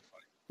like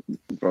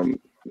from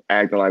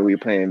acting like we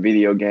playing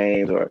video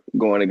games or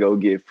going to go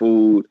get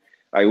food.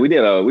 Like we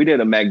did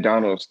a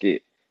McDonald's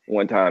skit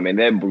one time, and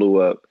that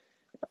blew up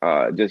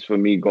just for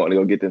me going to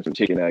go get them some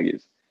chicken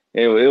nuggets.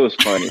 It was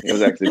funny. It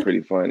was actually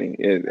pretty funny.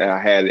 I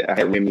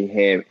had Remy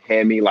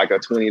hand me like a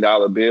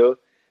 $20 bill.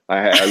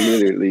 I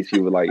literally, she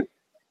would like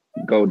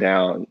go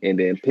down and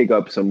then pick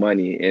up some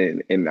money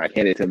and like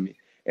hand it to me.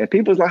 And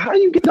people's like, how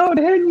you get on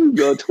to hand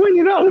you a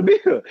 $20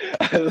 bill?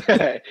 I was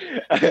like,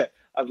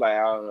 I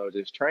don't know,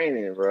 just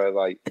training, bro.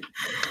 Like,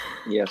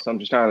 yeah, so I'm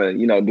just trying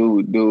to,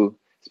 do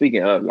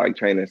speaking of like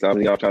training stuff,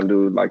 I'm trying to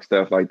do like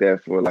stuff like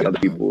that for like other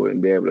people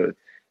and be able to,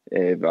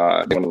 if they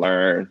want to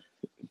learn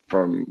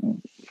from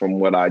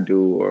what I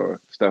do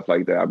or stuff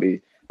like that, I'll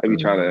be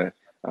trying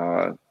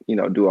to,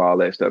 do all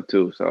that stuff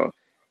too. So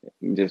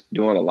I'm just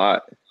doing a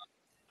lot.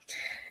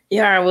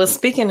 Yeah, well,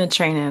 speaking of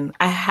training,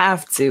 I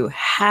have to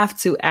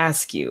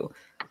ask you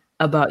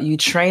about you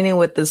training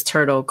with this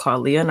turtle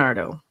called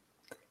Leonardo.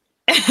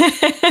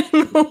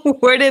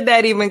 Where did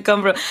that even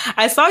come from?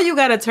 I saw you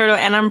got a turtle,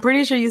 and I'm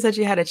pretty sure you said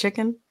you had a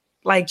chicken,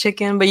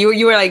 but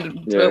you were like,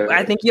 yeah.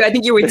 I think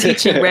you were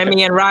teaching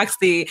Remy and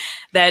Roxy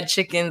that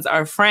chickens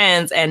are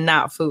friends and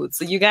not food.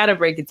 So you got to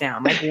break it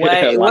down. Like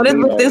what is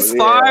with this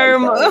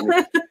farm?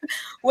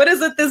 What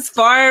is it? This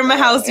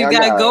farmhouse you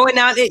got going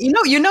out?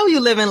 You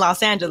live in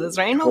Los Angeles,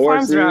 right? Ain't no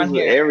farms around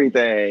here.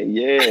 Everything,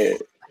 yeah.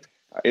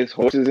 It's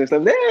horses and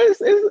stuff. Yeah,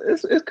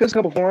 it's a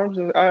couple farms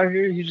out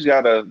here. You just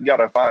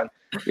gotta find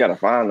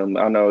them.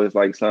 I know it's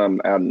like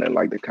some out in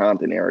like the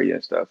Compton area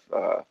and stuff.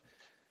 So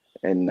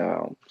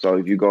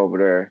if you go over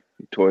there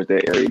towards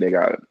that area,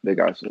 they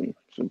got some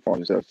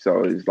farm stuff.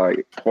 So it's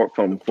like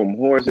from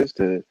horses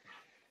to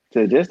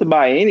just to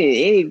buy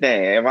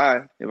anything. If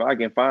I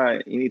can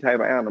find any type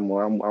of animal,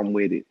 I'm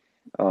with it.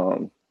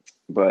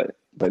 But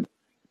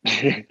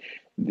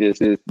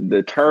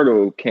the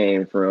turtle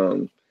came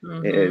from,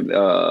 and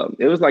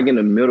it was like in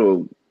the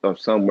middle of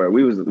somewhere.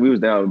 We was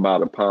down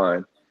about a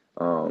pond.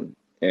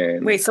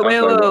 And wait,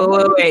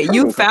 wait.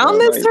 You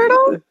found this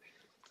turtle?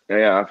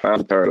 Yeah, I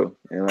found a turtle,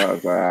 and I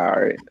was like, all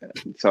right.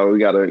 So we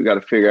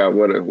gotta figure out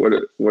where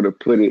to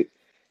put it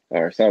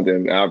or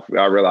something. I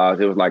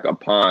realized it was like a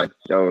pond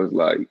that was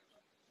like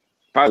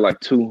probably like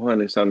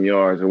 200 some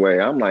yards away.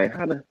 I'm like,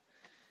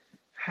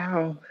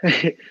 how'd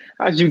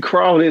you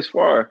crawl this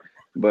far?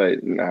 But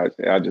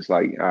I just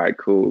like, all right,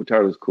 cool.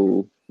 Turtle's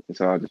cool. And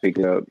so I just picked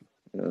it up.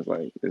 And I was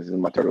like, this is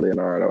my turtle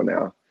Leonardo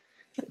now.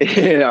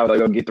 And I was like,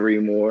 go get 3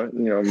 more,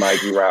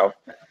 Mikey, Ralph,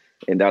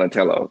 and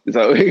Donatello.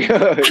 So we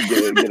get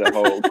a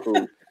whole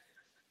crew.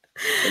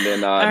 And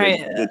then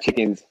the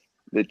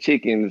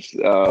chickens,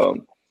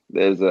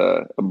 there's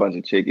a bunch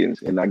of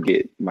chickens, and I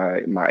get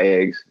my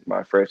eggs,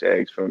 my fresh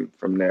eggs from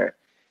there.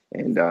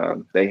 And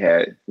they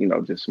had,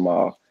 just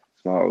small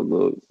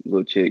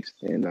little chicks,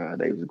 and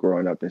they was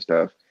growing up and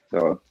stuff.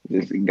 So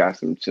just got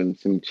some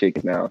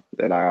chickens now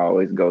that I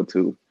always go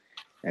to.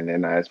 And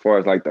then as far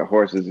as like the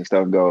horses and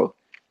stuff go,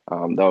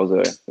 those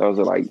are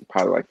like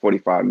probably like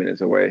 45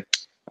 minutes away.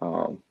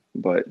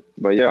 But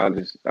yeah, I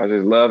just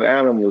love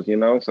animals,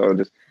 so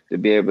just to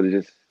be able to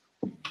just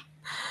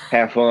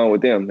have fun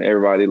with them.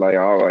 Everybody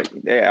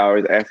they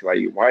always ask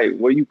like, why,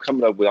 where you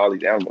coming up with all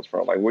these animals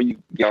from? Like, where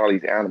you get all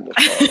these animals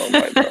from? I'm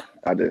like, bro,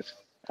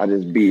 I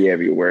just be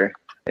everywhere.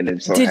 And then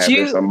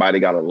somebody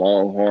got a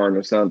longhorn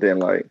or something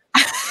like,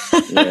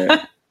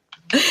 yeah.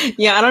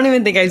 Yeah, I don't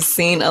even think I've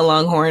seen a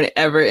longhorn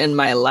ever in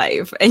my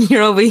life. And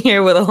you're over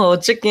here with a whole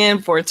chicken,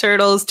 4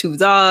 turtles, 2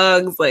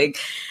 dogs. Like,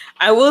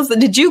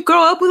 did you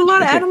grow up with a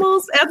lot of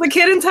animals as a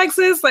kid in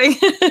Texas? Like,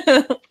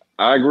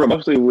 I grew up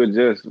mostly with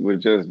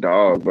just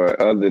dogs, but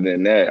other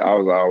than that, I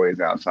was always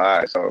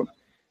outside. So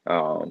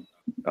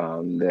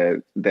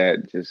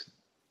that just,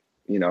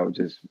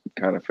 just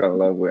kind of fell in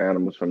love with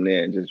animals from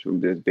there, and just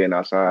from just being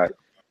outside.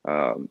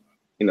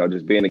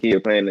 Just being a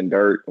kid playing in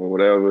dirt or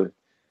whatever,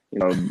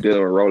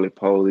 dealing with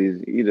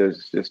roly-polies,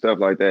 just stuff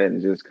like that,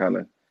 and just kind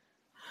of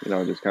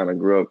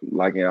grew up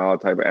liking all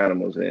type of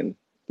animals. And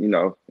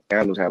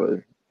animals I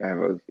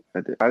feel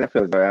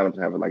as though animals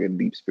have like a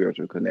deep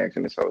spiritual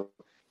connection. And so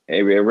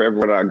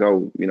everywhere I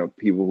go,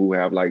 people who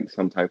have like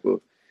some type of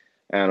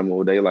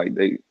animal,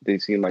 they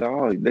seem like,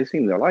 oh, they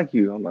seem to like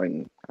you. I'm like,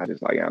 I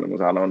just like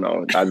animals. I don't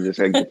know. I just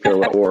like to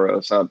feel an aura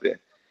or something.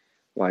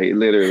 Like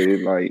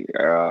literally, like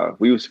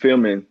we was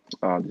filming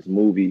this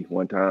movie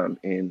one time,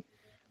 and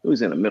it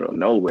was in the middle of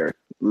nowhere,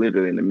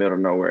 literally in the middle of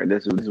nowhere. And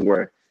this is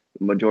where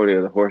the majority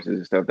of the horses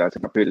and stuff that I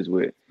took my pictures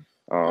with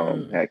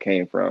had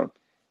came from.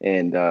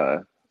 And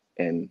the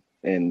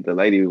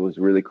lady was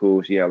really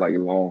cool. She had like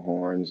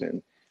longhorns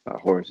and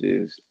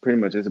horses, pretty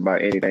much just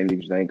about anything you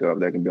can think of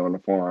that can be on the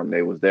farm.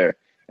 They was there.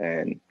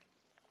 And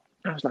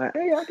I was like,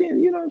 hey, I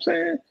can, what I'm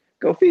saying,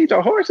 go feed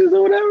your horses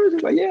or whatever.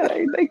 She's like, yeah,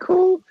 they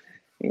cool.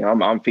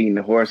 I'm feeding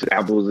the horses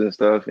apples and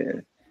stuff,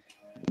 and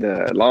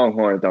the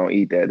longhorns don't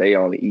eat that. They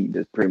only eat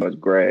just pretty much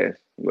grass.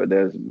 But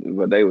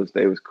they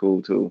was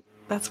cool too.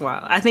 That's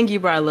wild. I think you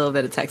brought a little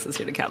bit of Texas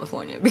here to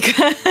California,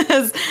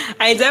 because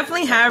I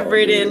definitely have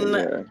ridden.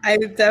 Yeah. I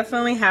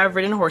definitely have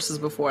ridden horses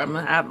before.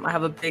 I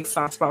have a big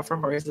soft spot for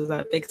horses. I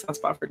have a big soft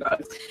spot for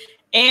dogs,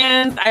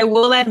 and I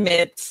will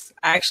admit,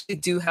 I actually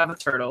do have a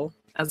turtle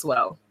as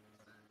well.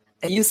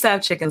 I used to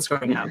have chickens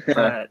growing up,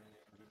 but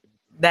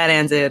that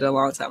ended a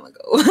long time ago.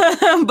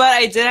 But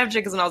I did have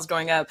chickens when I was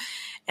growing up,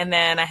 and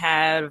then I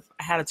had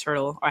a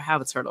turtle. Or I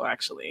have a turtle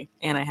actually,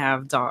 and I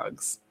have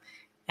dogs.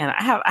 And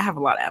I have a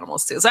lot of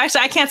animals too. So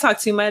actually I can't talk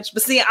too much,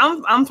 but see,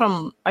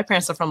 my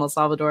parents are from El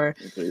Salvador.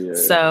 Yeah.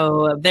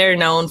 So they're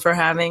known for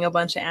having a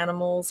bunch of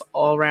animals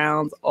all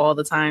around all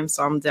the time.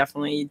 So I'm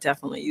definitely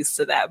used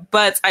to that.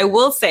 But I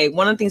will say,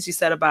 one of the things you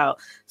said about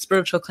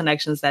spiritual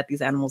connections that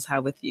these animals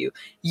have with you,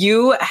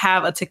 you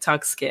have a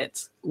TikTok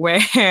skit where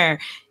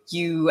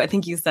I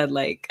think you said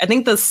I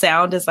think the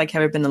sound is like,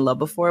 have you been in love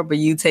before? But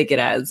you take it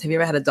as, have you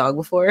ever had a dog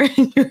before?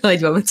 You're like,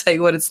 do you want me to tell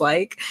you what it's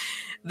like?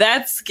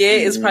 That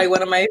skit is probably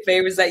one of my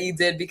favorites that you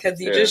did,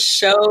 because you just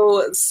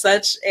show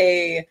such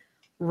a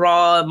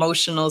raw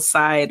emotional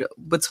side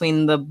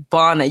between the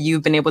bond that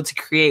you've been able to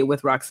create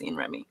with Roxy and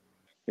Remy.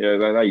 Yeah,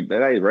 they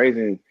like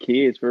raising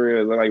kids for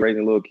real. They're like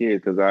raising little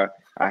kids, because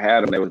I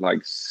had them. They was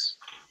like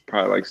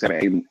probably like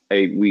 7,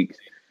 8 weeks,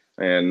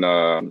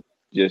 and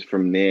just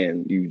from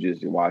then you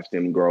just watch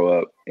them grow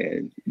up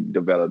and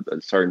develop a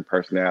certain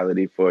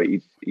personality for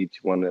each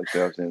one of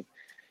themselves. And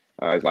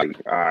it's like,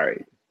 all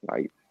right,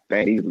 like.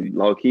 Dang, he's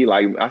low key.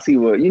 Like, I see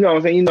what, what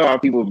I'm saying. How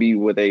people be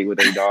with they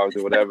dogs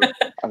or whatever.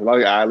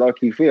 I low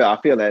key feel. I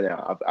feel that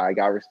now. I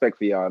got respect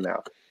for y'all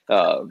now.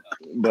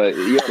 But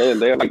yeah,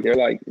 they're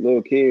like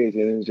little kids,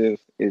 and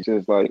it's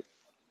just like,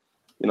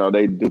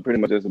 they do pretty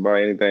much just about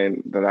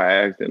anything that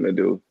I ask them to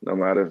do. No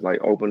matter if like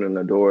opening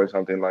the door or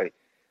something. Like,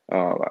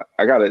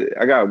 I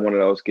got one of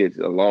those skits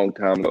a long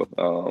time ago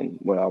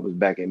when I was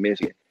back in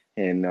Michigan,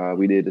 and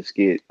we did a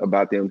skit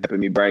about them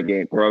helping me bring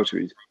in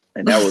groceries.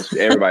 And that was,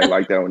 everybody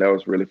liked that one. That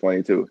was really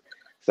funny too.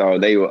 So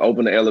they would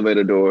open the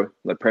elevator door,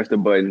 like press the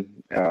button,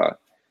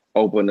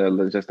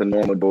 open just a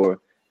normal door,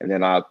 and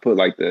then I'll put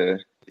like the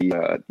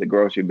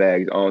grocery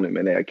bags on them,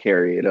 and they'll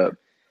carry it up.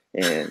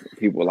 And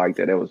people liked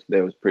that.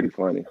 That was pretty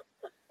funny.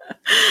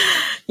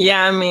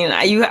 Yeah, I mean,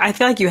 I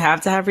feel like you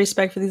have to have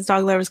respect for these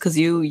dog lovers, because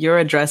you're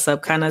a dress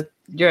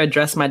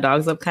my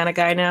dogs up kind of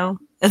guy now.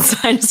 And so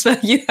I just feel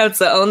like you have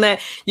to own that.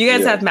 You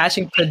guys have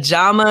matching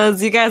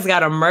pajamas. You guys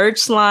got a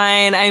merch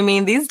line. I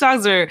mean, these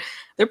dogs they're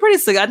pretty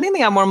sick. I think they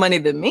got more money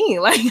than me.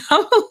 Like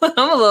I'm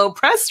a little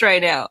pressed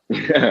right now.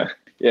 Yeah.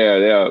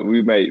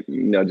 We made,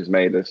 just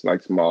made this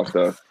like small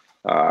stuff.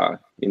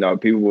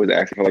 People would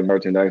ask for like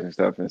merchandise and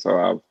stuff. And so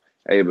I was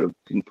able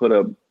to put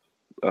up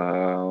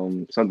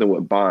something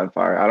with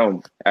Bonfire. I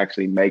don't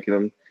actually make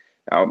them.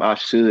 I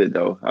should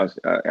though.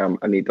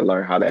 I need to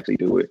learn how to actually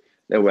do it.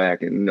 That way I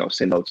can,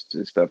 send those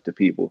stuff to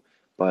people.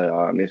 But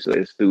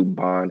it's through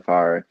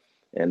Bonfire,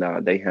 and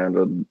they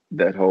handle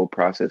that whole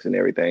process and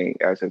everything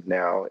as of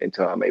now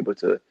until I'm able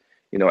to,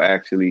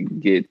 actually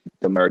get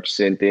the merch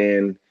sent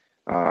in.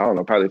 I don't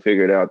know, probably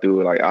figure it out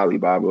through like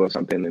Alibaba or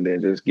something, and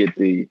then just get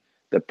the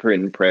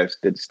print and press,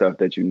 the stuff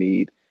that you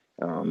need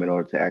in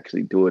order to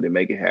actually do it and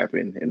make it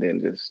happen, and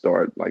then just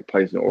start like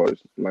placing orders,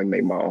 like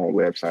make my own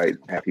website,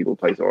 have people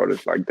place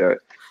orders like that.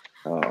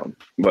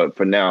 But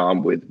for now,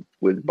 I'm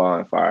with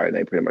Bonfire, and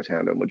they pretty much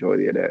handle the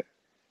majority of that.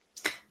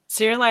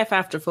 So your life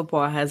after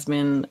football has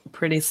been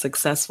pretty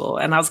successful.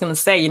 And I was going to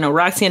say,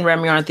 Roxy and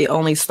Remy aren't the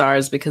only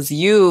stars, because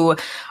you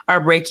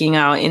are breaking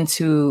out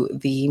into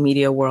the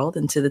media world,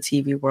 into the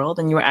TV world,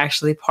 and you were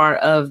actually part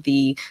of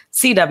the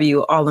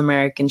CW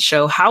All-American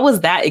show. How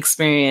was that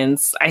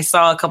experience? I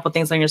saw a couple of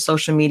things on your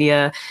social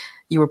media.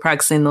 You were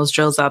practicing those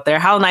drills out there.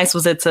 How nice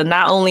was it to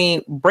not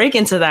only break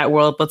into that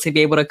world, but to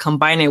be able to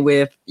combine it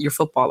with your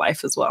football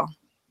life as well?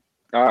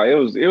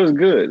 It was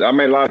good. I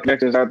made a lot of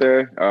connections out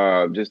there.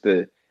 Just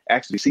to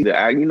actually see the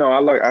act,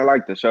 I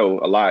like the show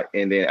a lot,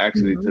 and then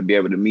actually to be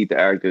able to meet the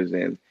actors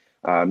and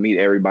meet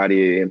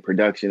everybody in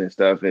production and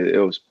stuff, it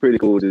was pretty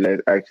cool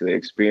to actually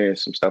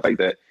experience some stuff like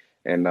that.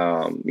 And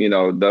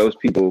those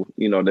people,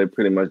 they're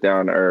pretty much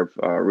down to earth,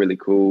 really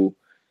cool,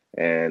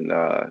 and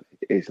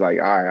it's like,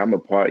 all right, I'm a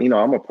part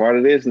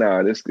of this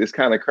now. It's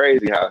kind of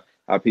crazy how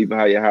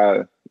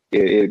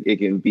it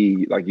can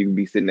be like you can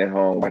be sitting at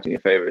home watching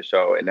your favorite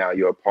show, and now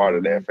you're a part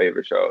of their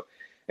favorite show.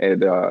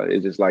 And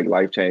it's just like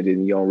life changing,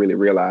 and you don't really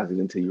realize it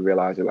until you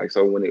realize it. Like,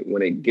 so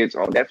when it gets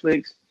on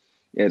Netflix,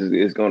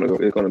 it's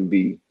gonna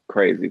be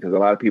crazy, because a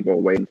lot of people are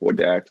waiting for it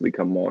to actually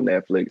come on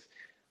Netflix,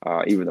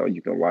 even though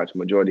you can watch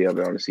majority of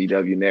it on the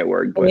CW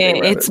network. But yeah,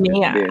 it's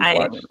me. I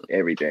watch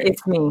everything.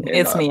 It's me. And,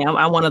 it's me.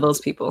 I'm one of those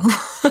people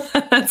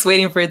that's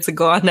waiting for it to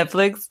go on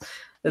Netflix.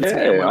 That's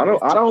me.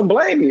 I don't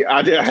blame you.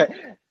 I do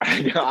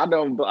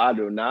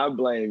not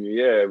blame you.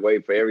 Yeah,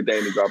 wait for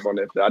everything to drop on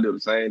Netflix. I do the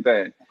same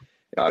thing.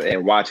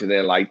 And watching it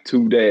in like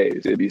 2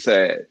 days, it'd be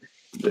sad.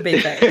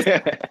 Big facts.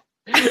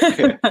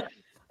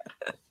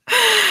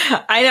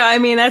 I know. I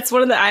mean, that's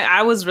one of the.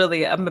 I'm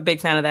a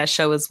big fan of that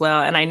show as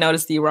well, and I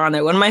noticed you were on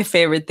it. One of my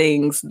favorite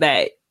things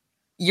that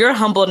your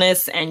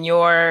humbleness and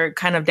your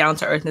kind of down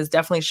to earthness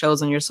definitely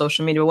shows on your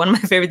social media. One of my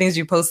favorite things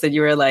you posted, you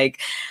were like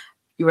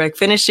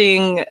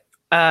finishing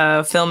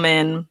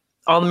filming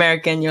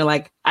All-American. You're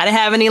like, I didn't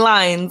have any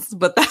lines,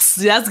 but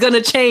that's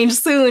gonna change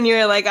soon.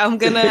 You're like, I'm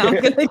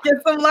gonna get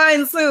some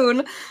lines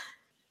soon.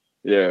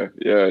 Yeah.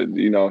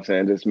 You know what I'm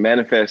saying? Just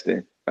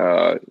manifesting.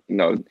 And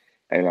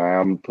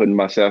I'm putting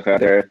myself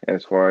out there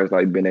as far as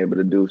like being able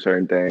to do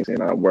certain things,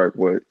 and I work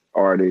with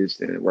artists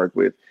and work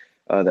with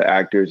other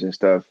actors and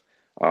stuff.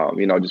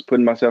 Just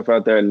putting myself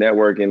out there,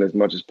 networking as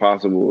much as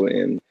possible,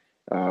 and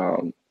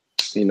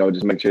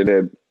just make sure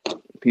that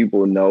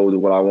people know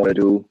what I want to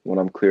do, what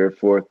I'm clear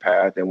for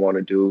path and want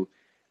to do.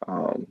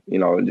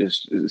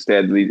 Just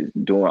steadily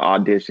doing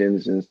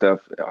auditions and stuff,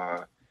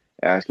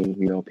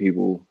 asking,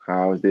 people,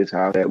 how is this,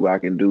 how that, what I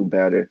can do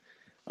better,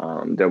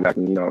 that way I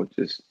can,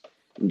 just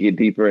get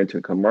deeper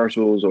into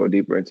commercials or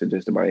deeper into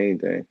just about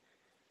anything.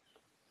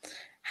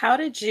 How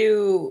did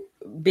you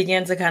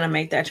begin to kind of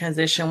make that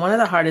transition? One of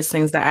the hardest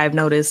things that I've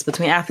noticed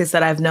between athletes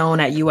that I've known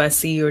at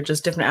USC or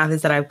just different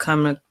athletes that I've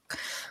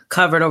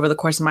covered over the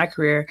course of my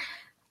career,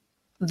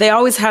 they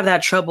always have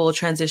that trouble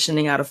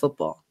transitioning out of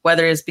football,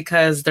 whether it's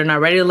because they're not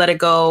ready to let it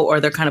go or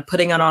they're kind of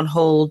putting it on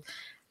hold.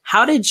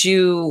 How did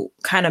you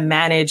kind of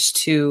manage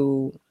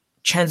to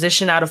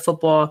transition out of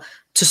football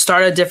to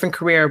start a different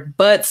career,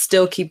 but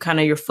still keep kind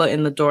of your foot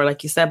in the door,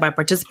 like you said, by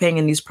participating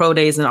in these pro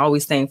days and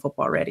always staying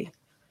football ready?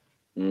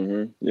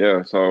 Mm-hmm.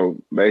 Yeah. So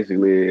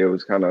basically it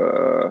was kind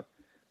of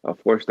a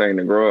forced thing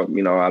to grow up.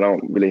 I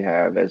don't really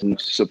have as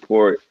much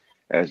support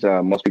as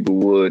most people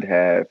would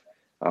have,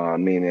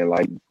 meaning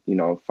like,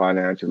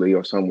 financially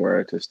or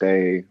somewhere to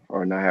stay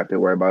or not have to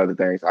worry about other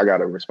things. I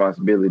got a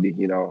responsibility,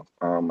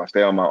 I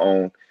stay on my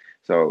own.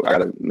 So I got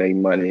to make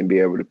money and be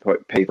able to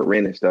pay for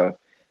rent and stuff.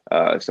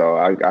 So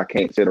I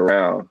can't sit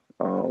around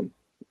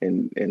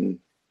and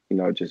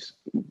just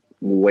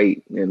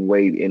wait. And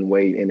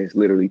it's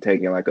literally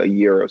taking like a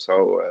year or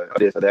so,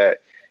 this or that.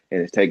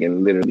 And it's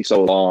taking literally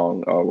so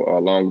long or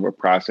long of a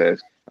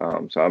process.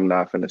 So I'm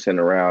not going to sit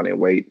around and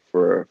wait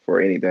for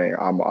anything.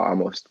 I'm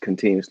going to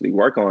continuously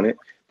work on it,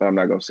 but I'm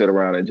not going to sit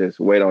around and just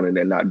wait on it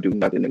and not do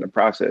nothing in the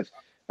process.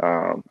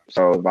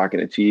 So if I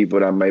can achieve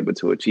what I'm able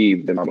to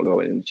achieve, then I'm going to go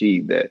and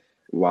achieve that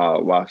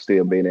while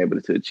still being able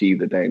to achieve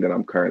the thing that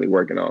I'm currently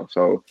working on.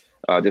 So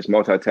just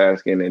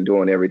multitasking and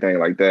doing everything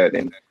like that.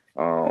 And,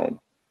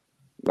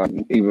 like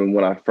even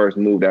when I first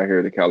moved out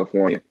here to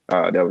California,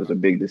 that was a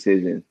big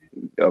decision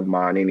of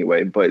mine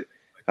anyway. But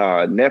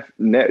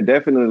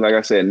definitely, like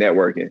I said,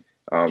 networking.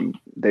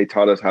 They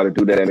taught us how to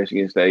do that at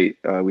Michigan State.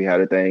 We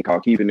had a thing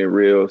called Keeping It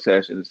Real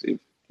sessions. If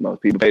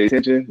most people paid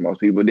attention, most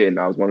people didn't.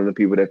 I was one of the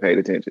people that paid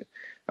attention.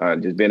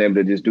 Just being able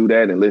to just do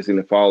that and listen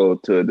and follow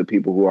to the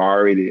people who are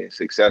already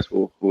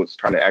successful, who was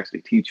trying to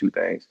actually teach you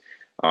things.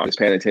 Just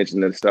paying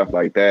attention to stuff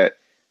like that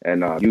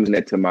and using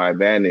it to my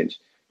advantage,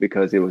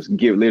 because it was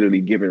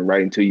literally given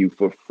right into you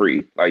for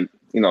free. Like,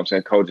 you know what I'm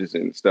saying? Coaches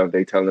and stuff,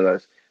 they telling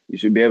us you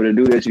should be able to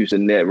do this. You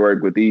should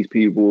network with these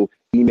people,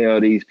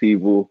 email these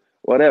people,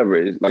 whatever.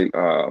 It's like,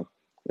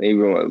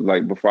 even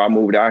like before I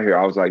moved out here,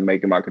 I was like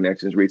making my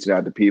connections, reaching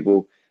out to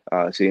people,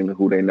 seeing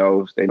who they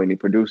know. They any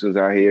producers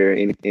out here,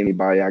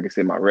 anybody I can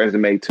send my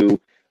resume to,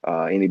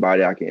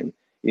 anybody I can,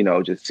 you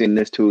know, just send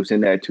this to,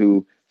 send that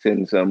to,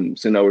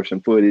 send over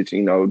some footage,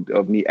 you know,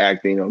 of me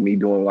acting or me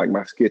doing like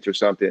my skits or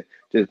something.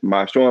 Just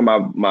showing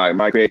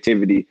my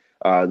creativity.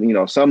 You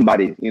know,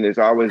 somebody, you know, there's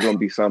always going to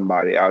be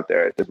somebody out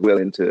there that's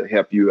willing to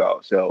help you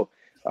out. So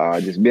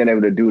just being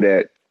able to do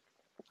that,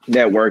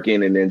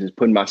 networking, and then just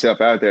putting myself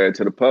out there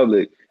to the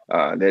public,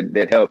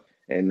 that helped.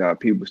 And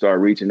people start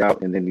reaching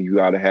out, and then you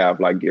got to have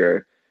like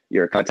your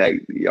contact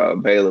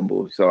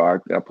available. So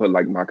I put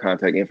like my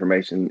contact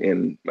information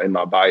in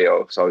my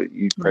bio. So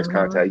you press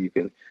contact, you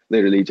can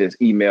literally just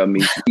email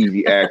me,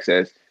 easy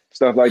access,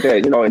 stuff like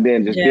that, you know, and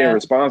then just being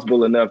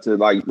responsible enough to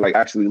like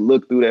actually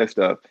look through that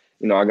stuff.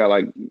 You know, I got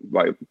like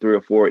 3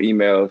 or 4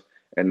 emails,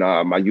 and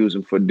I use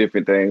them for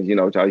different things. You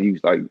know, I use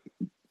like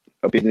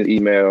a business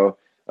email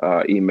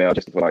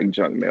just for like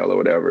junk mail or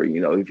whatever. You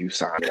know, if you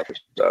sign up for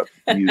stuff,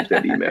 use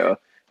that email.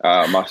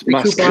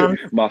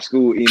 My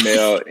school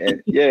email,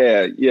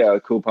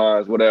 and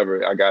coupons,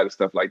 whatever. I got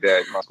stuff like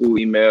that. My school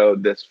email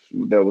that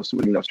was,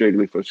 you know,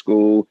 strictly for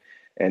school,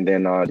 and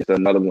then just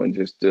another one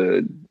just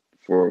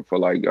for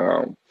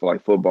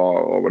football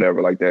or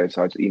whatever like that.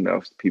 So I just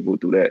email people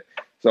through that.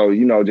 So,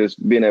 you know,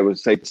 just being able to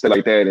stay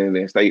like that and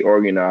then stay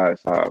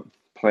organized,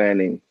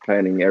 planning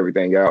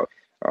everything out,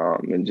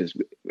 and just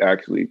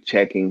actually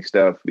checking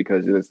stuff,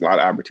 because there's a lot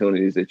of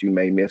opportunities that you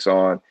may miss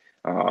on.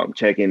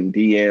 Checking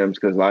DMs,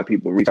 because a lot of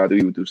people reach out to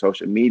you through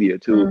social media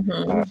too.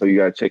 So you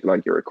got to check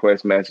like your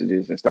request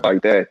messages and stuff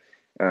like that.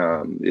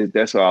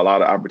 That's a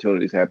lot of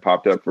opportunities have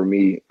popped up for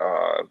me.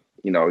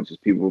 You know,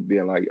 just people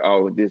being like,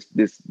 oh, this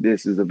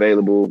is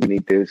available. We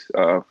need this.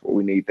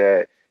 We need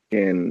that.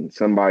 Can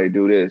somebody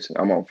do this?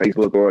 I'm on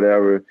Facebook or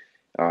whatever,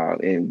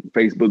 in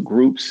Facebook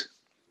groups.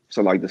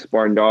 So like the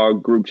Spartan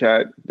Dog group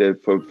chat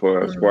that for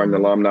Spartan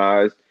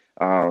alumni,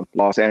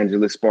 Los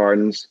Angeles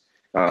Spartans.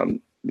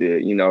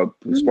 You know,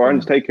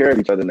 Spartans take care of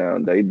each other now.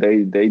 They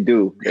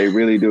do. They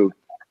really do.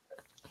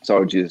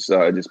 So just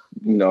you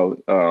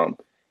know,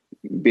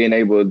 being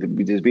able to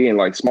be in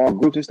like small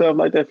groups and stuff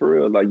like that, for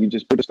real. Like you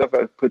just put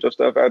your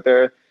stuff out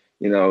there.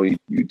 You know,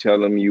 you tell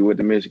them you with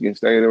the Michigan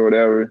State or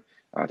whatever.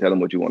 Tell them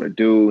what you want to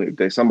do. If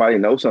there's somebody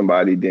knows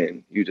somebody,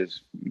 then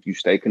you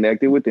stay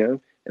connected with them,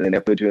 and then they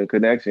put you in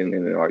connection.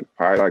 And then like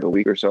probably like a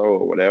week or so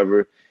or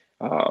whatever,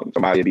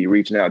 somebody will be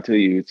reaching out to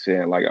you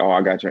saying like, oh,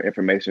 I got your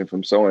information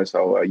from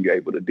so-and-so. Are you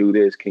able to do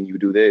this? Can you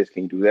do this?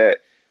 Can you do that?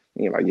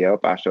 And you're like, yep,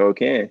 I sure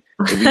can.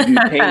 If you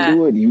can't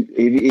do it,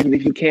 even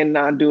if you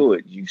cannot do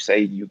it, you say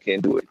you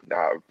can do it.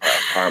 I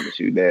promise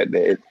you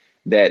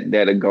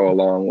that'll go a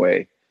long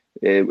way.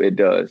 It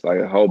does. Like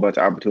a whole bunch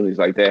of opportunities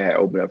like that had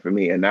opened up for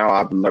me. And now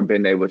I've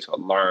been able to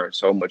learn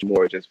so much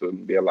more just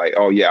from being like,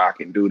 oh yeah, I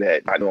can do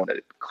that. I know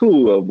the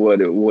clue of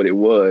what it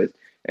was.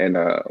 And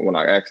when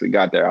I actually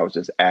got there, I was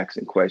just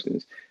asking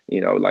questions,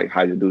 you know, like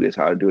how to do this,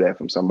 how to do that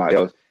from somebody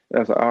else. And I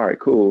was like, all right,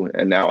 cool.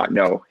 And now I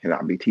know, and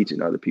I'll be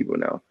teaching other people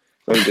now.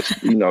 So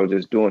just, you know,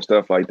 just doing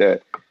stuff like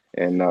that,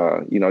 and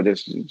you know,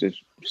 just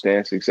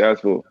staying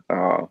successful.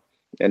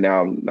 And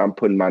now I'm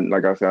putting my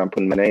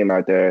name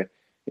out there.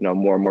 You know,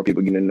 more and more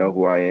people getting to know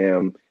who I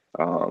am.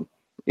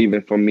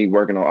 Even for me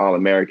working on All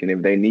American,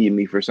 if they need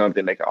me for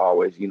something, they can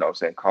always, you know,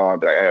 call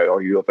and be like, hey,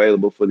 are you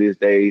available for this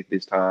day,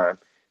 this time?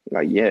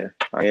 Like, yeah,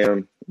 I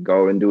am.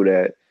 Go and do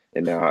that.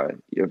 And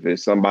if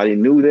there's somebody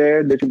new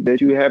there that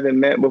you haven't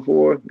met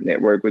before,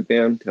 network with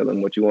them, tell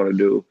them what you want to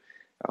do.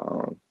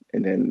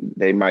 And then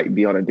they might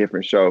be on a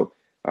different show.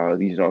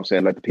 You know what I'm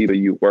saying? Like the people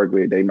you work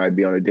with, they might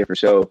be on a different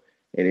show.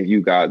 And if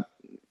you got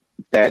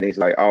that, it's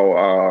like,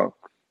 oh,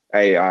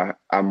 hey,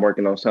 I'm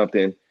working on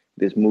something,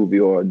 this movie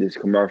or this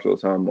commercial or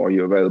something, are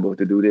you available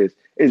to do this?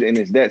 And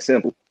it's that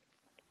simple.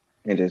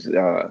 And just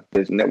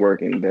this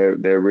networking,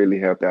 they really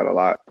helped out a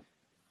lot.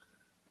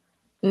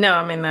 No,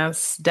 I mean,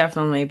 that's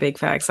definitely big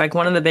facts. Like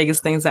one of the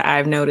biggest things that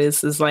I've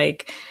noticed is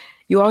like,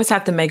 you always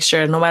have to make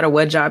sure no matter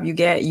what job you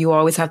get, you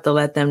always have to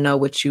let them know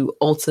what you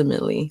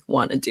ultimately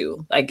want to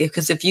do. Like,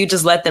 because if you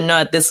just let them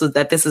know that this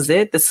is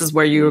it, this is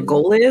where your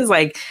goal is,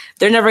 like,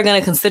 they're never going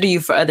to consider you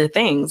for other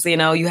things. You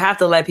know, you have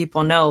to let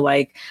people know,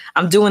 like,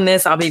 I'm doing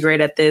this, I'll be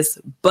great at this,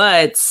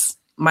 but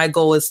my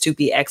goal is to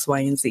be X, Y,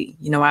 and Z.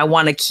 You know, I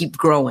want to keep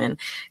growing,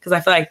 because I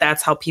feel like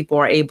that's how people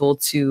are able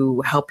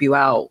to help you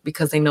out,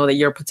 because they know that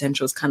your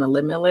potential is kind of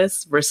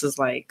limitless versus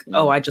like,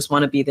 oh, I just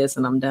want to be this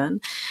and I'm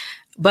done.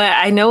 But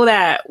I know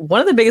that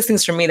one of the biggest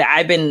things for me that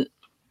I've been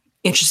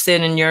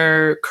interested in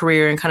your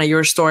career and kind of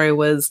your story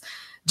was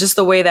just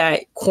the way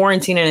that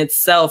quarantine in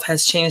itself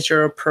has changed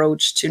your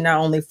approach to not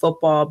only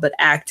football, but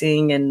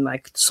acting and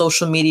like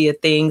social media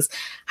things.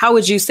 How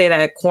would you say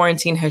that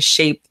quarantine has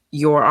shaped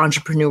your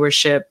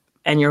entrepreneurship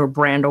and your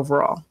brand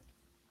overall?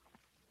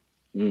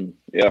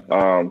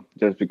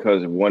 Just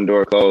because one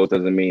door closed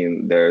doesn't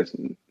mean there's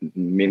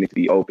many to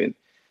be open.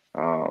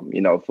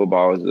 You know,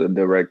 football is a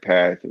direct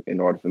path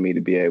in order for me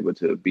to be able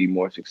to be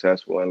more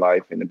successful in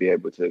life and to be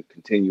able to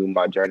continue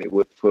my journey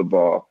with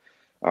football.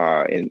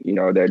 And, you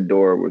know, that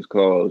door was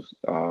closed,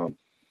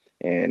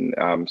 and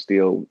I'm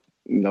still,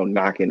 you know,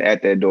 knocking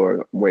at that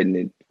door,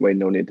 waiting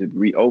on it to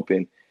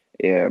reopen.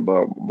 Yeah.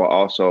 But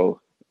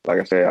also, like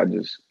I said,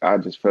 I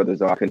just felt as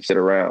though I couldn't sit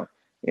around.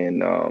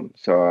 And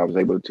so I was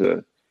like,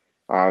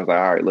 all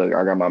right, look,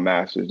 I got my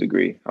master's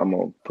degree. I'm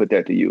going to put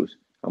that to use.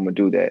 I'm going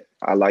to do that.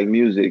 I like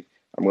music.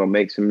 I'm going to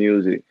make some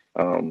music.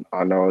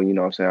 I know, you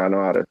know what I'm saying? I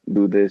know how to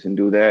do this and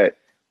do that.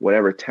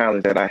 Whatever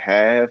talent that I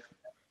have,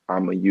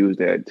 I'm going to use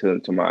that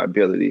to my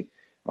ability.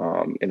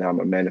 And I'm going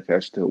to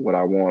manifest to what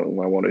I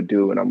want to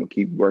do. And I'm going to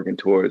keep working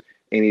towards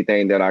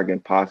anything that I can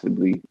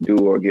possibly do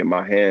or get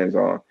my hands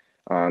on.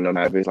 No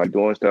matter if it's like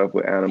doing stuff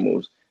with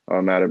animals,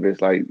 no matter if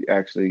it's like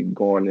actually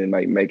going and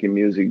like making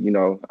music. You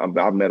know,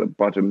 I've met a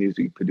bunch of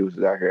music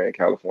producers out here in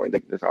California.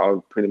 That's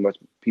all pretty much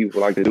people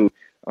like to do.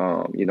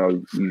 You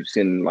know, you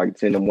send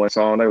them one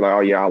song, they're like, oh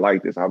yeah, I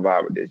like this, I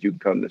vibe with this. You can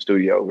come to the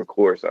studio,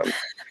 record something,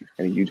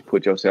 and you just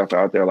put yourself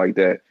out there like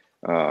that.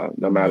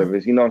 No matter if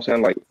it's, you know what I'm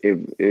saying, like if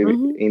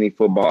any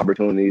football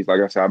opportunities,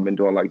 like I said, I've been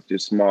doing like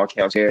just small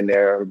camps here and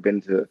there. I've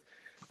been to,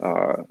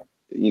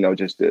 you know,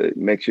 just to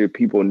make sure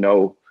people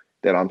know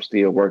that I'm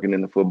still working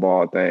in the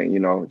football thing, you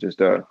know, just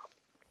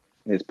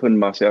it's putting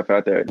myself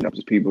out there, you know,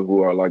 just people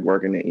who are like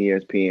working at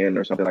ESPN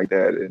or something like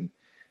that. And,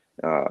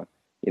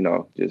 you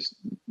know, just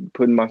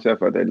putting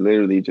myself out there,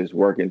 literally just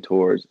working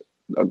towards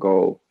a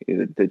goal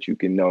that you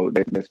can know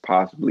that's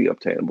possibly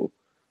obtainable.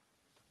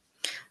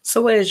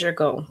 So what is your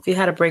goal? If you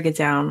had to break it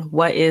down,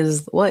 what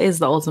is the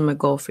ultimate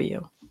goal for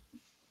you?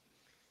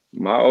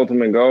 My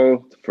ultimate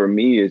goal for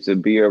me is to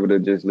be able to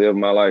just live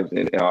my life.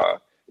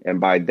 And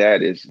by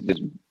that, it's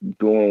just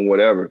doing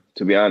whatever,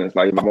 to be honest.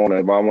 Like if I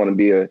want to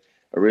be a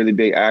really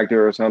big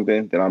actor or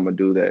something, then I'm going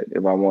to do that.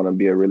 If I want to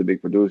be a really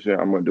big producer,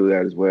 I'm going to do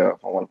that as well.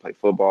 If I want to play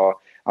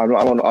football, I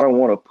don't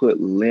want to put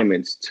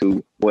limits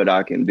to what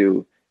I can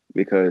do,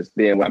 because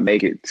then when I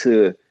make it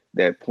to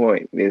that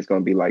point, it's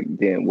going to be like,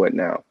 then what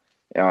now?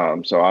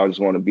 So I just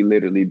want to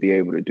literally be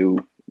able to do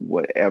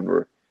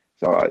whatever.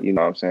 So, you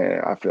know what I'm saying?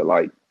 I feel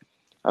like,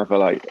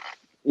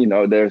 you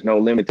know, there's no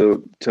limit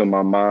to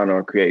my mind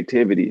or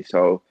creativity.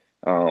 So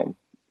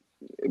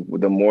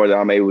the more that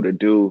I'm able to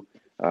do,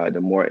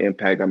 the more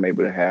impact I'm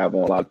able to have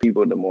on a lot of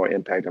people, the more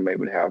impact I'm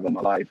able to have on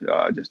my life,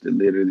 just to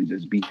literally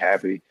just be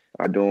happy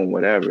doing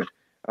whatever.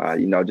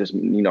 You know, just,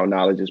 you know,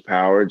 knowledge is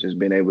power, just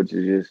being able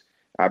to just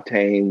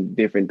obtain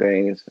different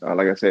things.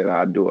 Like I said,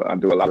 I do a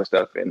lot of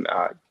stuff, and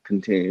I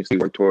continuously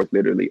work towards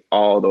literally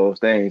all those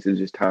things. It's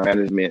just time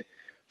management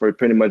for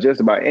pretty much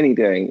just about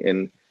anything.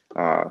 And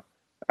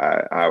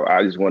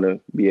I just want to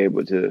be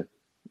able to,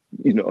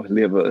 you know,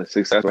 live a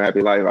successful,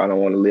 happy life. I don't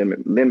want to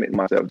limit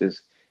myself,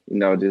 just, you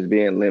know, just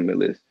being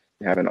limitless,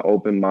 having an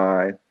open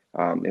mind.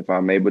 If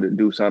I'm able to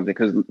do something,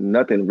 because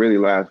nothing really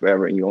lasts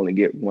forever and you only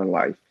get one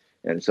life.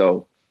 And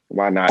so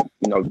why not,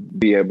 you know,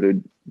 be able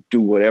to do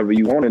whatever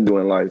you want to do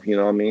in life? You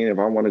know what I mean? If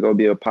I want to go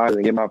be a pilot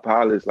and get my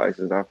pilot's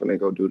license, I'm going to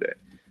go do that.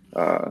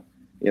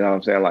 You know what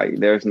I'm saying? Like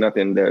there's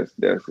nothing that's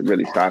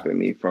really stopping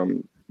me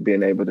from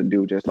being able to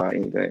do just about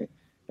anything.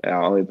 The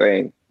only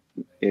thing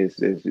is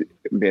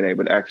being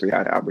able to actually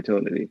have the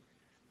opportunity.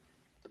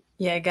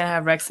 Yeah, you're gonna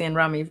have Roxy and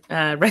Remy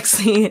fly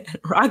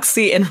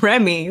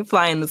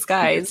in the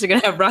skies. You're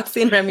gonna have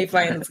Roxy and Remy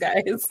fly in the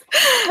skies.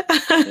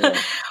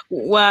 Yeah.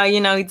 Well, you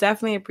know, we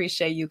definitely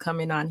appreciate you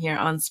coming on here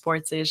on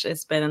Sports-ish.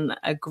 It's been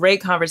a great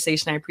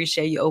conversation. I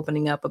appreciate you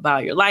opening up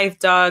about your life,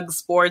 dogs,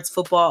 sports,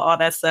 football, all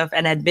that stuff,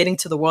 and admitting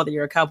to the world that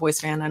you're a Cowboys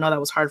fan. I know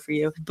that was hard for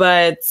you.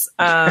 But so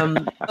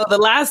the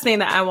last thing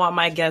that I want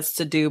my guests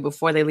to do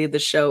before they leave the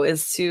show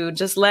is to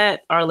just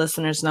let our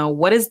listeners know,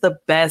 what is the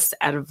best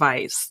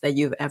advice that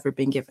you've ever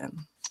been given?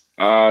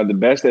 The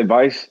best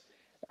advice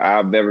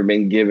I've ever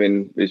been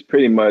given is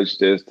pretty much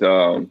just,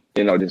 you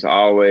know, just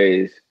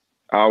always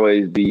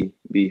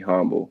be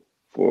humble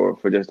for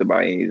just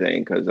about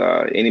anything. Because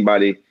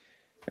anybody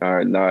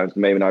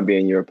maybe not be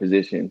in your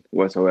position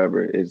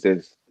whatsoever. It's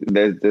just,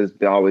 there's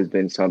always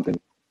been something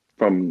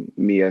from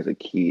me as a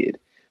kid.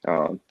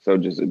 So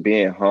just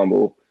being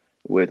humble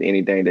with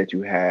anything that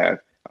you have.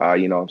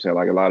 You know what I'm saying?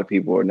 Like a lot of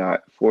people are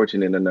not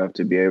fortunate enough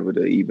to be able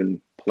to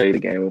even play the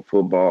game of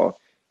football.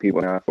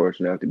 People are not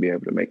fortunate enough to be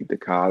able to make it to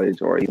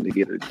college or even to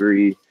get a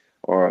degree,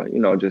 or, you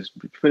know, just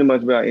pretty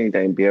much about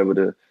anything, be able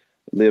to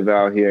live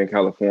out here in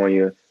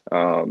California,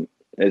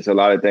 It's a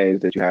lot of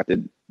things that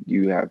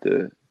you have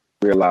to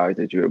realize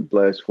that you're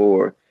blessed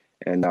for,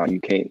 and you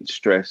can't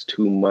stress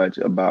too much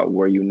about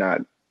where you're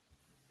not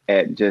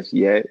at just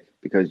yet,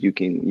 because you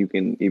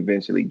can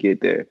eventually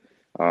get there.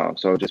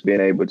 So just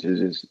being able to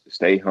just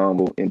stay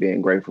humble and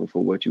being grateful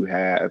for what you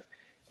have,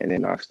 and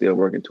then still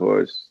working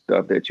towards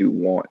stuff that you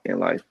want in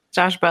life.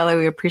 Josh Butler,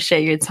 we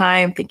appreciate your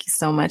time. Thank you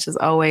so much, as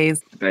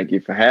always. Thank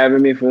you for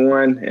having me, for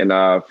one. And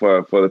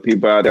for the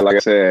people out there, like I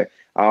said,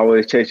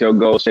 always chase your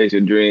goals, chase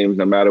your dreams.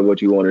 No matter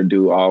what you want to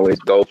do, always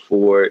go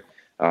for it.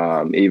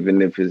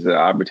 Even if it's an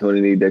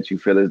opportunity that you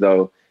feel as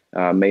though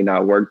may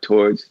not work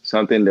towards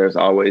something, there's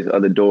always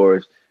other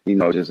doors.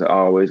 Just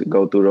always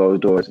go through those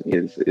doors.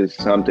 It's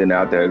something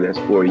out there that's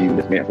for you,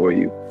 that's meant for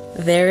you.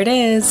 There it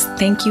is.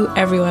 Thank you,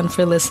 everyone,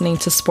 for listening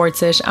to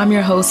Sportsish. I'm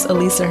your host,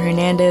 Elisa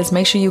Hernandez.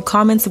 Make sure you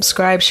comment,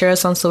 subscribe, share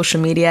us on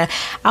social media.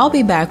 I'll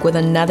be back with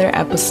another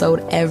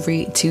episode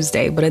every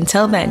Tuesday. But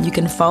until then, you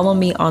can follow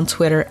me on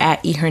Twitter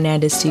at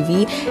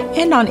eHernandezTV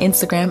and on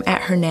Instagram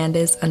at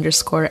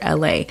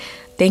Hernandez_LA.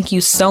 Thank you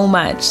so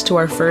much to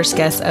our first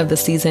guest of the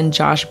season,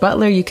 Josh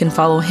Butler. You can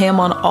follow him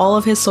on all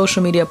of his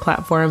social media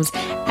platforms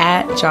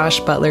at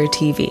Josh Butler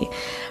TV.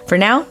 For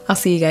now, I'll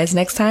see you guys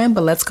next time,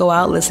 but let's go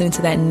out listening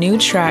to that new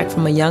track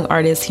from a young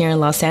artist here in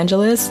Los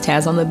Angeles.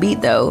 Taz on the beat,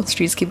 though.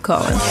 Streets keep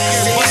calling.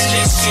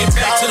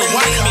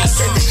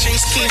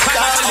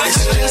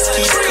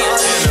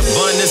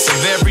 Abundance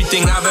of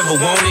everything I've ever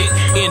wanted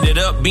ended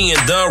up being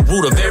the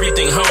root of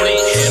everything haunted.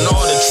 And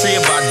all the trip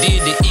I did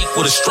to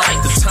equal the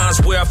strike. The times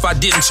where if I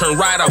didn't turn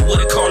right, I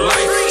would've caught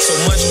life. So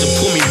much to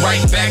pull me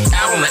right back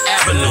out on the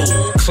avenue.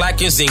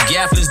 Clackers and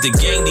gafflers, the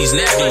gang, these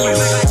napping you.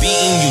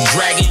 Beating you,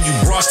 dragging you,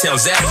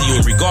 Brosstown's after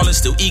you. And regardless,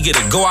 still eager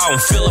to go out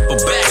and fill up a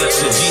bag.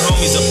 The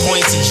G-homies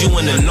appointed you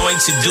an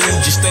anointed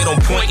dude. Just stayed on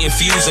point,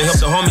 infused, and help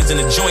the homies in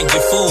the joint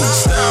get food.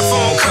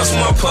 Styrofoam cups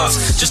with my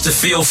puffs, just to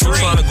feel free.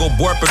 Trying to go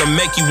borper to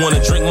make you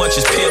wanna drink much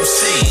as Pimp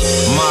C.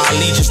 My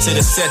allegiance to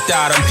the set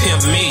out, I'm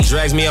Pimp Me.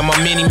 Drags me out my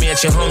mini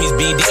mansion, homies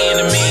be the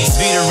enemies.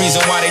 Be the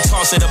reason why they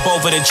toss it up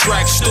over the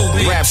track,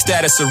 stupid. Rap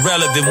status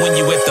irrelevant when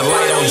you with the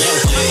light on you.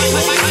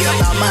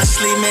 About my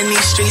sleep, man,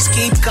 these streets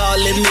keep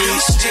calling me.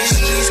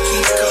 Streets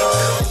keep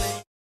calling.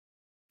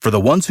 For the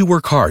ones who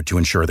work hard to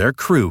ensure their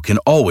crew can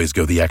always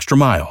go the extra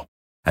mile,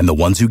 and the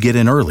ones who get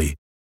in early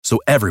so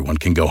everyone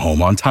can go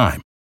home on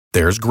time,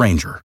 there's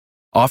Grainger,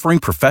 offering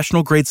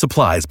professional-grade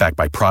supplies backed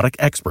by product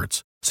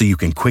experts so you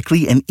can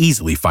quickly and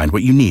easily find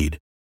what you need.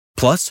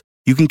 Plus,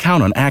 you can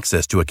count on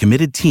access to a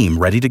committed team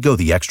ready to go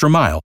the extra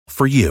mile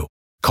for you.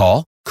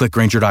 Call, click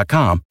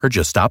Grainger.com, or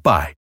just stop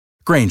by.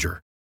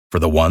 Grainger, for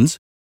the ones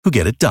who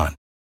get it done.